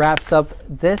 That wraps up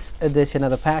this edition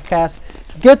of the Packcast.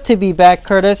 Good to be back,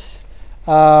 Curtis.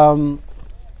 Viva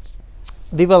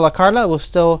La Carla was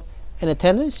still in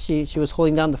attendance. She was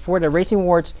holding down the fort at Racing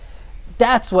Awards.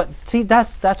 That's what I was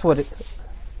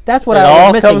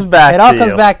missing. It all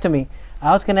comes back to me.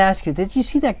 I was going to ask you, did you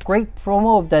see that great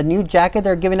promo of the new jacket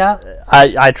they're giving out?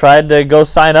 I tried to go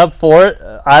sign up for it.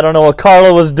 I don't know what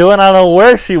Carla was doing. I don't know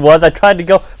where she was. I tried to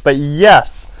go. But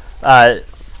yes,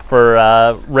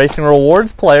 for Racing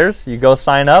Rewards players, you go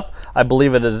sign up. I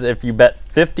believe it is if you bet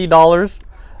 $50,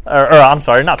 or I'm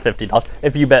sorry, not $50.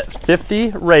 If you bet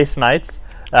 50 race nights,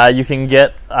 you can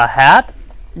get a hat.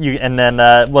 And then,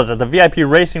 the VIP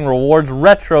Racing Rewards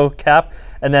Retro Cap,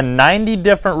 and then 90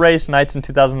 different race nights in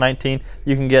 2019,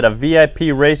 you can get a VIP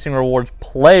Racing Rewards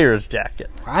Players Jacket.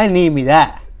 I need me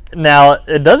that. Now,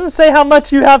 it doesn't say how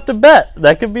much you have to bet.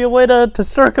 That could be a way to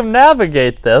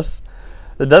circumnavigate this.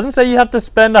 It doesn't say you have to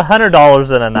spend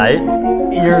 $100 in a night.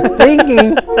 You're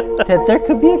thinking that there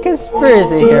could be a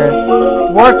conspiracy here,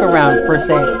 workaround per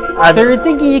se. So you're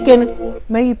thinking you can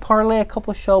maybe parlay a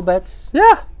couple show bets?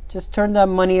 Yeah. Just turn that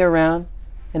money around,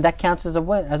 and that counts as a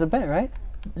bet, right?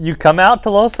 You come out to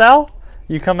Los Al,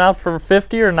 you come out for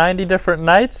 50 or 90 different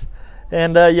nights,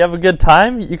 and you have a good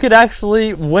time. You could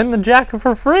actually win the jacket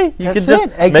for free. You could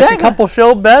just make a couple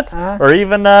show bets, or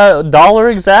even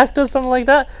dollar exacta, something like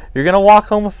that. You're going to walk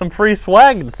home with some free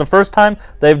swag. It's the first time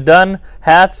they've done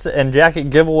hats and jacket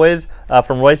giveaways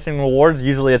from Racing Rewards.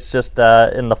 Usually it's just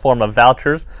in the form of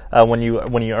vouchers when you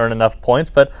earn enough points.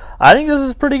 But I think this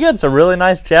is pretty good. It's a really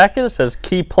nice jacket. It says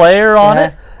key player on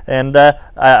it. And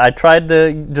I tried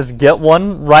to just get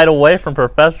one right away from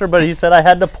Professor, but he said I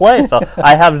had to play, so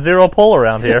I have zero pull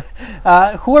around here.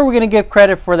 Who are we going to give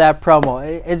credit for that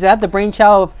promo? Is that the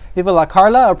brainchild of Viva La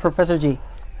Carla or Professor G?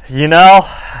 You know,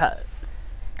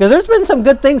 because there's been some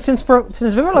good things since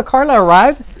Viva La Carla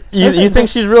arrived. You think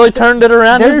she's really turned it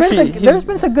around here? There's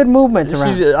been some good movements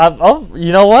around.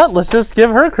 You know what? Let's just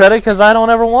give her credit because I don't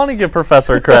ever want to give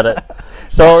Professor credit.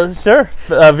 So, sure,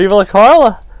 Viva La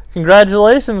Carla.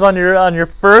 Congratulations on your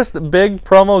first big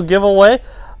promo giveaway.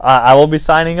 I will be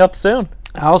signing up soon.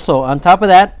 Also, on top of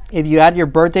that, if you add your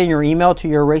birthday and your email to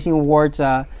your Racing Awards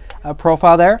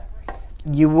profile there,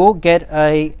 you will get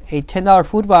a $10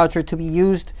 food voucher to be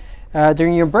used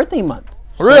during your birthday month.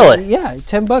 Really? So, yeah,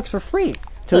 $10 for free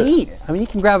to eat. I mean, you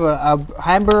can grab a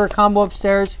hamburger combo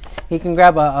upstairs. You can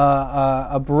grab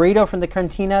a burrito from the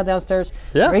cantina downstairs.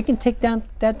 Yeah. Or you can take down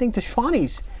that thing to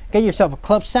Schwannies. Get yourself a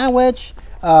club sandwich,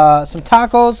 some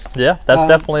tacos. Yeah, that's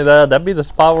definitely that'd be the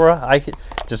spot where I could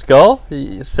just go,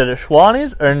 you sit at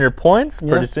Schwanni's, earn your points.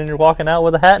 Pretty soon you're walking out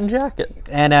with a hat and jacket.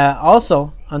 And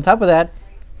also, on top of that,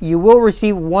 you will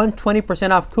receive 20%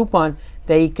 off coupon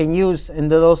that you can use in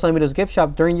the Los Alamitos gift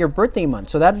shop during your birthday month.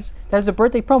 So that's a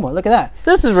birthday promo. Look at that.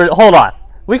 This is hold on.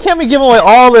 We can't be giving away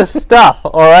all this stuff,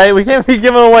 all right? We can't be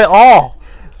giving away all.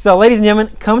 So, ladies and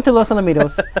gentlemen, come to Los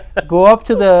Alamitos. Go up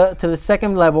to the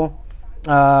second level,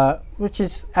 which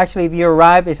is actually, if you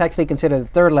arrive, it's actually considered the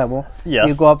third level. Yes.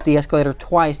 You go up the escalator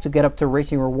twice to get up to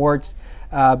Racing Rewards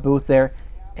booth there,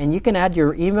 and you can add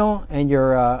your email and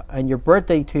your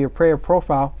birthday to your prayer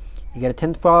profile. You get a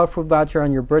 $10 food voucher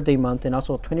on your birthday month, and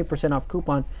also a 20% off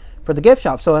coupon for the gift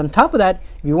shop. So, on top of that,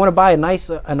 if you want to buy a nice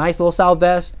Los Al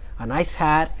vest, a nice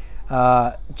hat,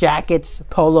 jackets,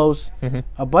 polos,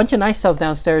 a bunch of nice stuff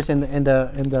downstairs in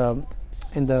the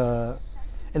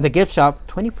gift shop.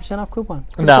 20% off coupon.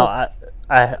 Now,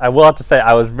 I will have to say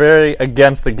I was very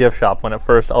against the gift shop when it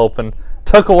first opened.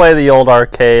 Took away the old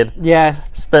arcade.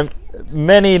 Yes. Spent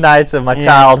many nights of my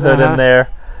childhood in there,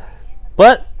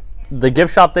 but the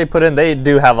gift shop they put in, they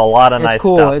do have a lot of nice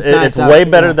stuff. It's way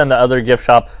better than the other gift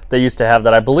shop they used to have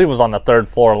that I believe was on the third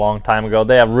floor a long time ago.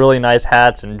 They have really nice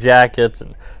hats and jackets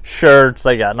and shirts.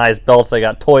 They got nice belts. They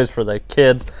got toys for the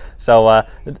kids. So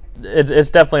it's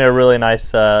definitely a really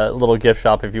nice little gift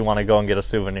shop if you want to go and get a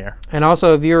souvenir. And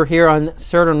also, if you're here on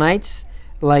Saturday nights,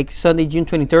 like Sunday, June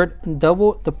 23rd,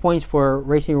 double the points for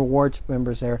Racing Rewards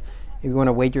members there. If you want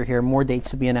to wager here, more dates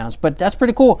to be announced. But that's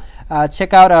pretty cool.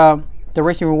 Check out the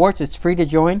Racing Rewards. It's free to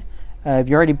join. If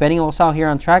you're already betting Los Al here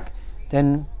on track,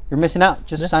 then you're missing out.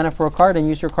 Just sign up for a card and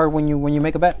use your card when you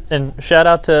make a bet. And shout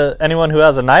out to anyone who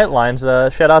has a Nightlines.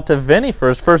 Shout out to Vinny for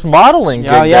his first modeling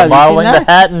gig. Yeah, modeling the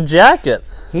hat and jacket.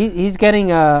 He's getting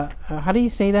how do you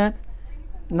say that?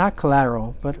 Not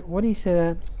collateral, but what do you say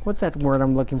that? What's that word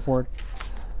I'm looking for?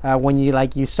 When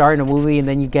you start in a movie and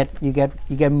then you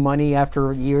get money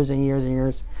after years and years and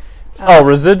years.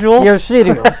 Residuals? Yeah,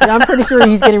 residuals. I'm pretty sure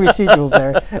he's getting residuals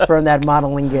there from that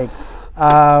modeling gig.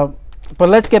 But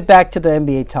let's get back to the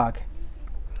NBA talk.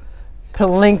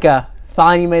 Pelinka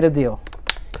finally made a deal.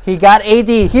 He got AD.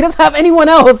 He doesn't have anyone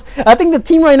else. I think the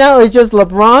team right now is just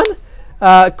LeBron,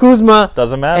 Kuzma,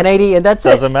 Doesn't matter. and AD, and that's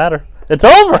Doesn't matter. It's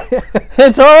over.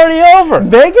 It's already over.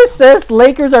 Vegas says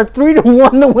Lakers are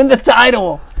 3-1 to win the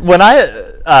title. When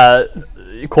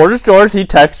Quarters George, he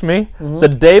texted me the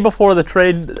day before the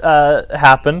trade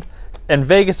happened, and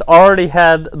Vegas already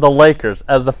had the Lakers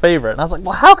as the favorite. And I was like,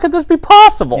 well, how could this be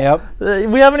possible? Yep.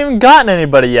 We haven't even gotten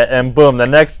anybody yet. And boom, the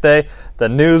next day, the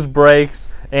news breaks,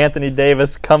 Anthony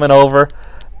Davis coming over.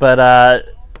 But,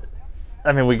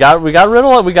 we got rid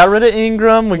of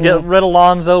Ingram, we get rid of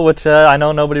Lonzo, which I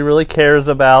know nobody really cares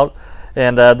about.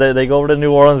 And they go over to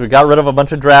New Orleans. We got rid of a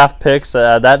bunch of draft picks.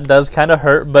 That does kind of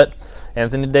hurt, but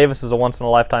Anthony Davis is a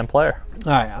once-in-a-lifetime player.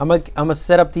 All right, I'm gonna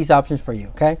set up these options for you,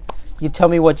 okay? You tell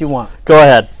me what you want. Go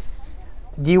ahead.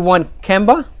 Do you want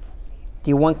Kemba? Do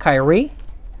you want Kyrie?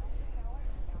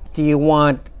 Do you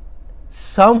want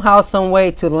somehow, some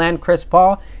way to land Chris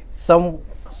Paul? Somehow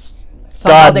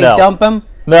they dump him?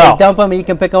 No. They dump him and you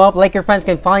can pick him up. Laker fans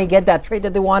can finally get that trade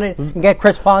that they wanted and get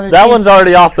Chris Paul on their That team. one's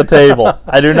already off the table.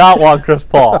 I do not want Chris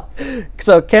Paul.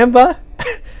 So Kemba,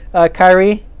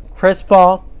 Kyrie, Chris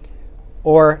Paul,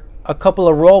 or a couple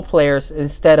of role players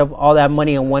instead of all that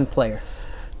money on one player?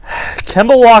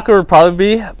 Kemba Walker would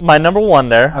probably be my number one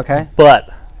there. Okay. But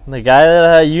the guy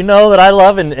that you know that I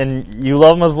love and you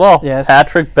love him as well, yes.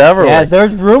 Patrick Beverley. Yes,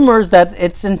 there's rumors that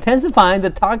it's intensifying.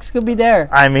 The talks could be there.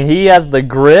 I mean, he has the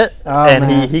grit,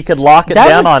 and he could lock it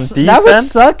down on defense. That would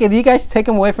suck if you guys take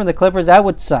him away from the Clippers. That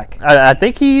would suck. I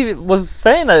think he was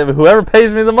saying that whoever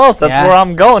pays me the most, that's where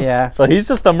I'm going. Yeah. So he's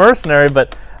just a mercenary,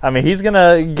 but I mean, he's going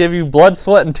to give you blood,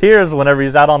 sweat, and tears whenever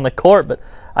he's out on the court. But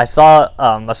I saw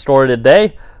a story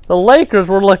today. The Lakers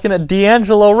were looking at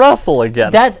D'Angelo Russell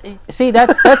again. That's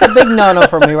a big no-no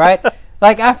for me, right?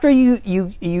 Like after you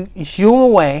shoo him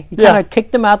away, you kind of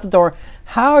kicked him out the door.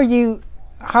 How are you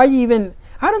even?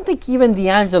 I don't think even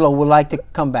D'Angelo would like to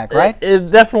come back, right? It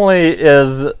definitely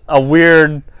is a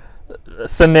weird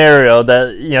scenario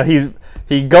that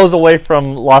he goes away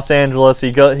from Los Angeles.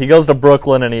 He goes to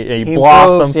Brooklyn and he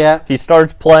blossoms. He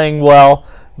starts playing well.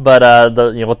 But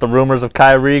with the rumors of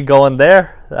Kyrie going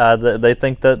there, they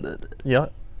think that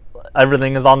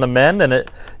everything is on the mend, and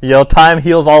time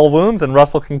heals all wounds, and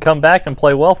Russell can come back and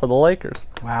play well for the Lakers.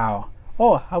 Wow.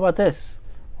 Oh, how about this?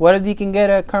 What if you can get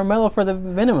a Carmelo for the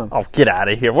minimum? Oh, get out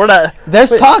of here! We're not.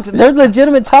 There's talks. There's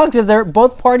legitimate talks. If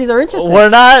both parties are interested. We're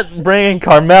not bringing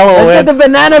Carmelo in. Let's get the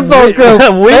banana boat group.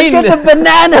 Let's get the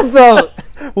banana boat.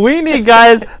 We need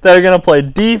guys that are going to play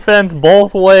defense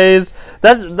both ways.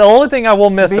 That's the only thing I will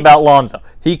miss about Lonzo.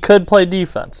 He could play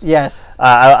defense. Yes.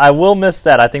 I will miss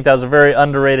that. I think that was a very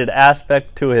underrated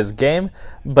aspect to his game.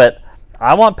 But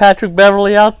I want Patrick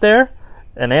Beverley out there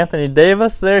and Anthony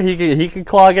Davis there. He could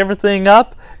clog everything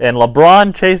up. And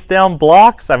LeBron chase down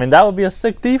blocks. I mean, that would be a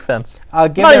sick defense.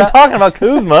 I'm not even talking about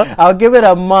Kuzma. I'll give it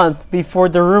a month before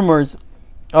the rumors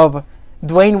of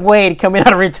Dwayne Wade coming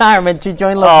out of retirement to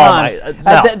join LeBron.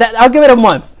 I'll give it a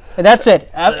month. And that's it.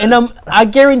 And I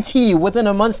guarantee you, within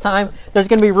a month's time, there's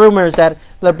going to be rumors that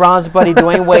LeBron's buddy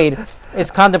Dwayne Wade is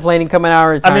contemplating coming out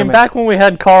of retirement. I mean, back when we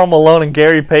had Karl Malone and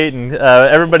Gary Payton,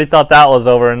 everybody thought that was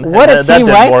over, and that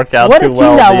didn't work out too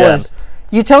well in the end.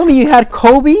 You telling me you had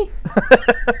Kobe, yep.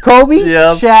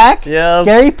 Shaq, yep.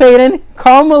 Gary Payton,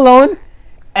 Karl Malone,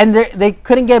 and they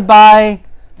couldn't get by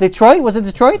Detroit? Was it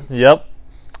Detroit? Yep.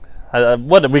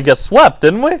 What, did we get swept,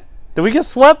 didn't we? Did we get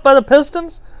swept by the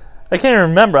Pistons? I can't even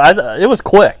remember. It was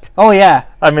quick. Oh yeah.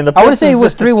 I mean, the Pistons, I want to say it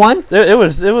was 3-1. It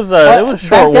was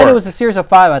short back then work. It was a series of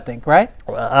 5, I think, right?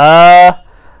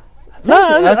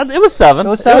 No, it was 7. It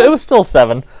was 7. It was still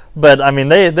 7. But I mean,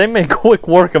 they made quick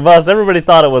work of us. Everybody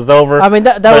thought it was over. I mean,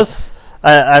 that was.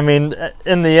 I mean,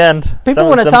 in the end, people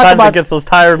want to talk about it gets those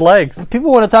tired legs.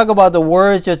 People want to talk about the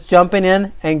Warriors just jumping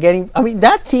in and getting. I mean,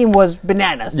 that team was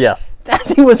bananas. Yes, that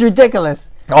team was ridiculous.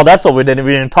 Oh, that's what we didn't.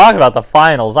 We didn't talk about the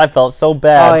finals. I felt so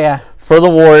bad. Oh yeah. For the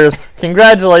Warriors.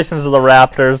 Congratulations to the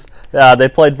Raptors. They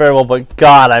played very well, but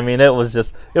God, I mean, it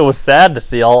was sad to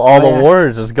see all the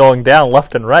Warriors just going down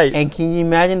left and right. And can you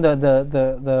imagine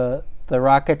the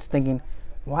Rockets thinking,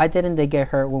 why didn't they get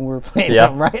hurt when we were playing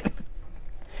them, right?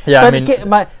 Yeah,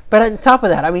 but on top of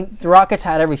that, I mean, the Rockets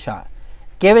had every shot.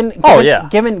 Given all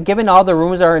the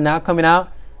rumors that are now coming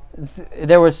out,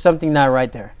 there was something not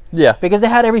right there. Yeah, because they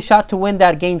had every shot to win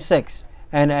that Game 6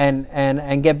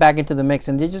 and get back into the mix,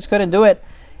 and they just couldn't do it.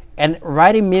 And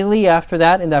right immediately after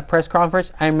that, in that press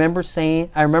conference, I remember something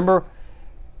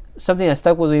that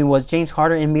stuck with me was James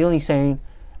Harden immediately saying,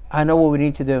 "I know what we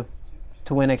need to do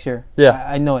to win next year. Yeah,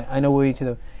 I know it. I know what we need to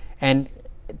do." And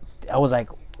I was like,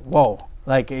 "Whoa!"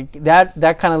 Like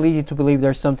that kind of leads you to believe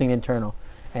there's something internal.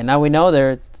 And now we know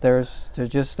there's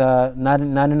just not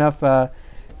enough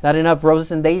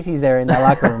roses and daisies there in that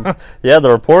locker room. Yeah, the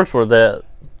reports were that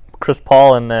Chris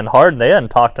Paul and Harden, they hadn't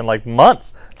talked in like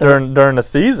months during the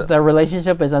season. Their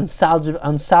relationship is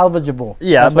unsalvageable.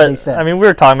 Yeah, that's but what they said. I mean, we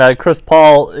were talking about it. Chris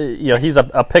Paul. He's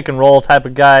a pick and roll type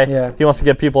of guy. Yeah. He wants to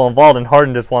get people involved, and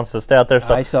Harden just wants to stay out there.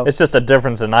 So it's just a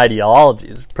difference in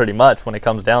ideologies, pretty much, when it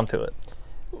comes down to it.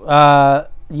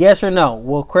 Yes or no?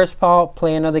 Will Chris Paul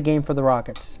play another game for the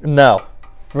Rockets? No.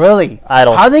 Really? I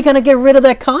don't. How are they going to get rid of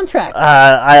that contract?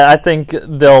 I think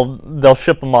they'll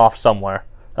ship him off somewhere.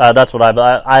 That's what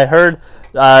I heard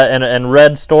and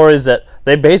read stories that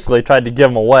they basically tried to give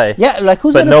him away. Yeah, like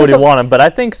who's? But nobody wanted him. But I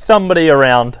think somebody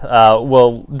around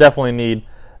will definitely need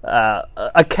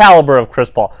a caliber of Chris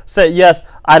Paul. Say yes,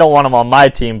 I don't want him on my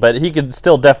team, but he could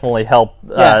still definitely help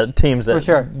teams that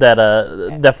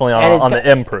definitely on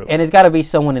the improve. And it's got to be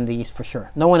someone in the East for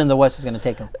sure. No one in the West is going to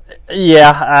take him.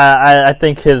 Yeah, I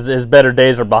think his better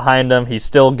days are behind him. He's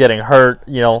still getting hurt,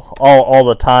 all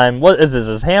the time. What is this?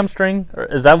 His hamstring? Or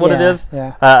is that what it is?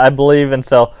 Yeah. I believe, and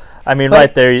so. I mean,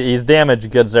 right there, he's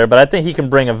damaged goods there, but I think he can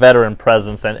bring a veteran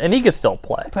presence, and he can still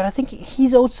play. But I think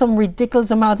he's owed some ridiculous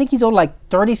amount. I think he's owed like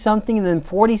 30-something and then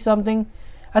 40-something.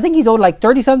 I think he's owed like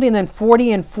 30-something and then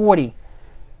 40 and 40.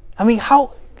 I mean,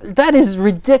 that is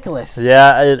ridiculous.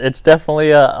 Yeah, it's definitely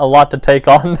a lot to take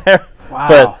on there. Wow.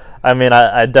 But, I mean,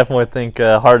 I definitely think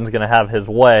Harden's going to have his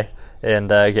way and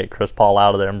get Chris Paul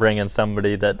out of there and bring in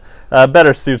somebody that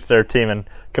better suits their team and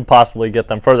could possibly get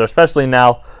them further, especially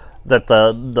now that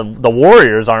the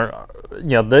Warriors aren't,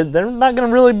 they're not going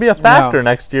to really be a factor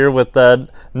next year with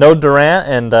no Durant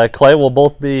and Clay will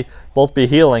both be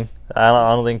healing.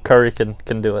 I don't think Curry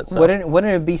can do it. So.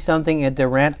 Wouldn't it be something if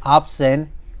Durant opts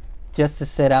in just to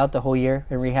sit out the whole year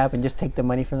and rehab and just take the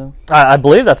money from them? I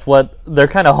believe that's what they're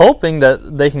kind of hoping,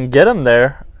 that they can get him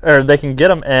there, or they can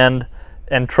get him and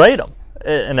trade him,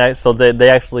 and so they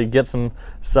actually get some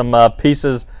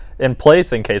pieces in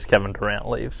place in case Kevin Durant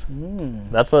leaves.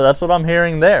 That's what I'm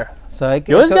hearing there. So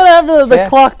you always gotta have the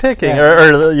clock ticking,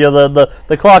 or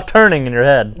the clock turning in your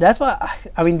head. That's why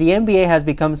the NBA has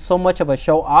become so much of a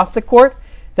show off the court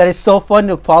that is so fun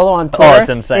to follow on Twitter. Oh, it's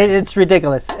insane! It's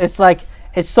ridiculous. It's like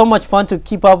it's so much fun to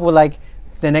keep up with like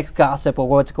the next gossip or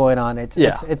what's going on. It's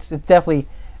definitely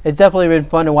been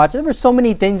fun to watch. There were so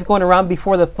many things going around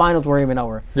before the finals were even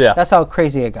over. Yeah, that's how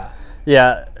crazy it got.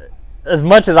 Yeah. As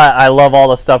much as I love all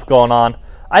the stuff going on,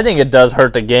 I think it does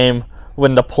hurt the game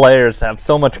when the players have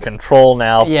so much control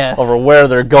now Yes. over where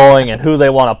they're going and who they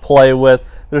want to play with.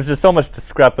 There's just so much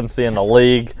discrepancy in the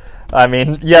league. I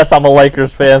mean, yes, I'm a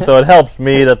Lakers fan, so it helps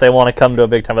me that they want to come to a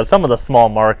big time. But some of the small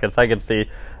markets, I can see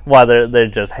why they're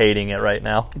just hating it right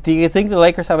now. Do you think the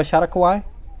Lakers have a shot at Kawhi?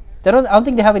 I don't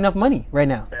think they have enough money right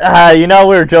now. We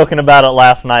were joking about it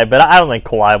last night, but I don't think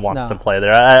Kawhi wants No. to play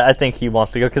there. I think he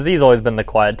wants to go because he's always been the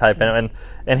quiet type,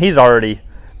 and he's already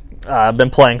been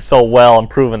playing so well and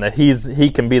proven that he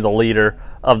can be the leader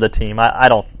of the team. I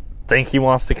don't think he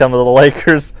wants to come to the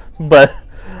Lakers, but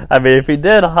I mean, if he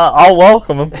did, I'll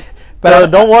welcome him.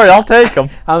 But don't worry, I'll take him.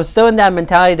 I'm still in that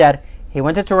mentality that he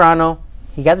went to Toronto,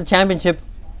 he got the championship.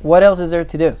 What else is there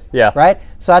to do? Yeah. Right?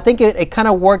 So I think it kind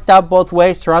of worked out both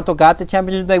ways. Toronto got the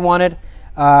championship they wanted.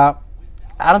 I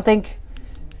don't think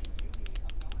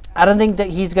that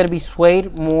he's going to be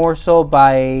swayed more so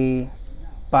by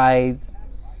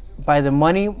the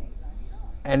money,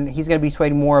 and he's going to be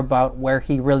swayed more about where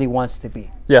he really wants to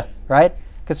be. Yeah. Right?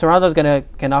 Because Toronto's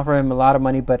can offer him a lot of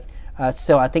money, but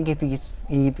still, I think if he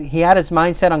had his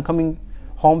mindset on coming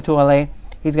home to LA,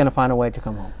 he's going to find a way to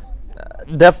come home.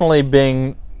 Definitely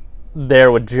being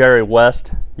there with Jerry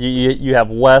West, you have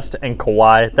West and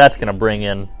Kawhi. That's going to bring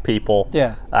in people.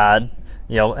 Yeah.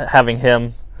 Having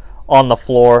him on the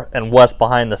floor and West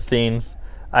behind the scenes.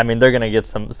 I mean, they're going to get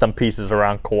some pieces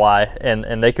around Kawhi,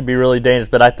 and they could be really dangerous.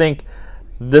 But I think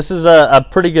this is a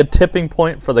pretty good tipping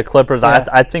point for the Clippers. Yeah.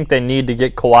 I think they need to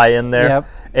get Kawhi in there, Yep.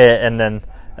 and then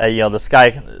the sky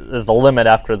is the limit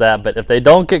after that. But if they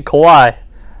don't get Kawhi,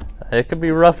 it could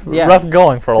be rough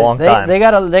going for a long time. They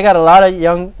got a lot of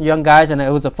young guys, and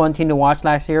it was a fun team to watch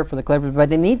last year for the Clippers. But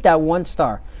they need that one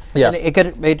star. Yes.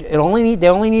 They only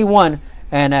need one,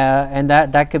 and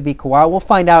that could be Kawhi. We'll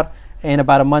find out in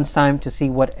about a month's time to see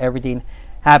what everything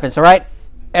happens. All right,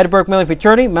 Ed Burke-Milling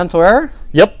Futurity, Mental Error.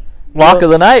 Yep, lock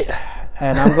of the night.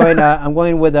 And I'm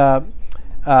going with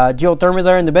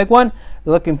geothermal in the big one.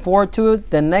 Looking forward to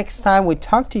it. The next time we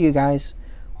talk to you guys,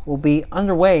 we'll be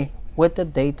underway with the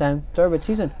daytime turbid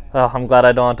season. Oh, I'm glad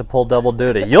I don't have to pull double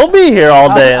duty. You'll be here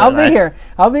all day. I'll be here.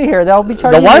 They'll be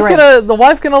charging the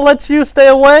wife gonna let you stay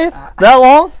away that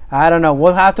long? I don't know.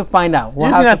 We'll have to find out. You're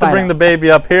gonna have to bring the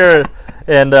baby up here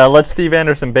and let Steve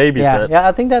Anderson babysit. Yeah,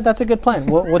 I think that's a good plan.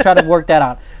 We'll try to work that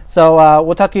out. So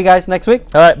we'll talk to you guys next week.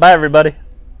 All right, bye everybody.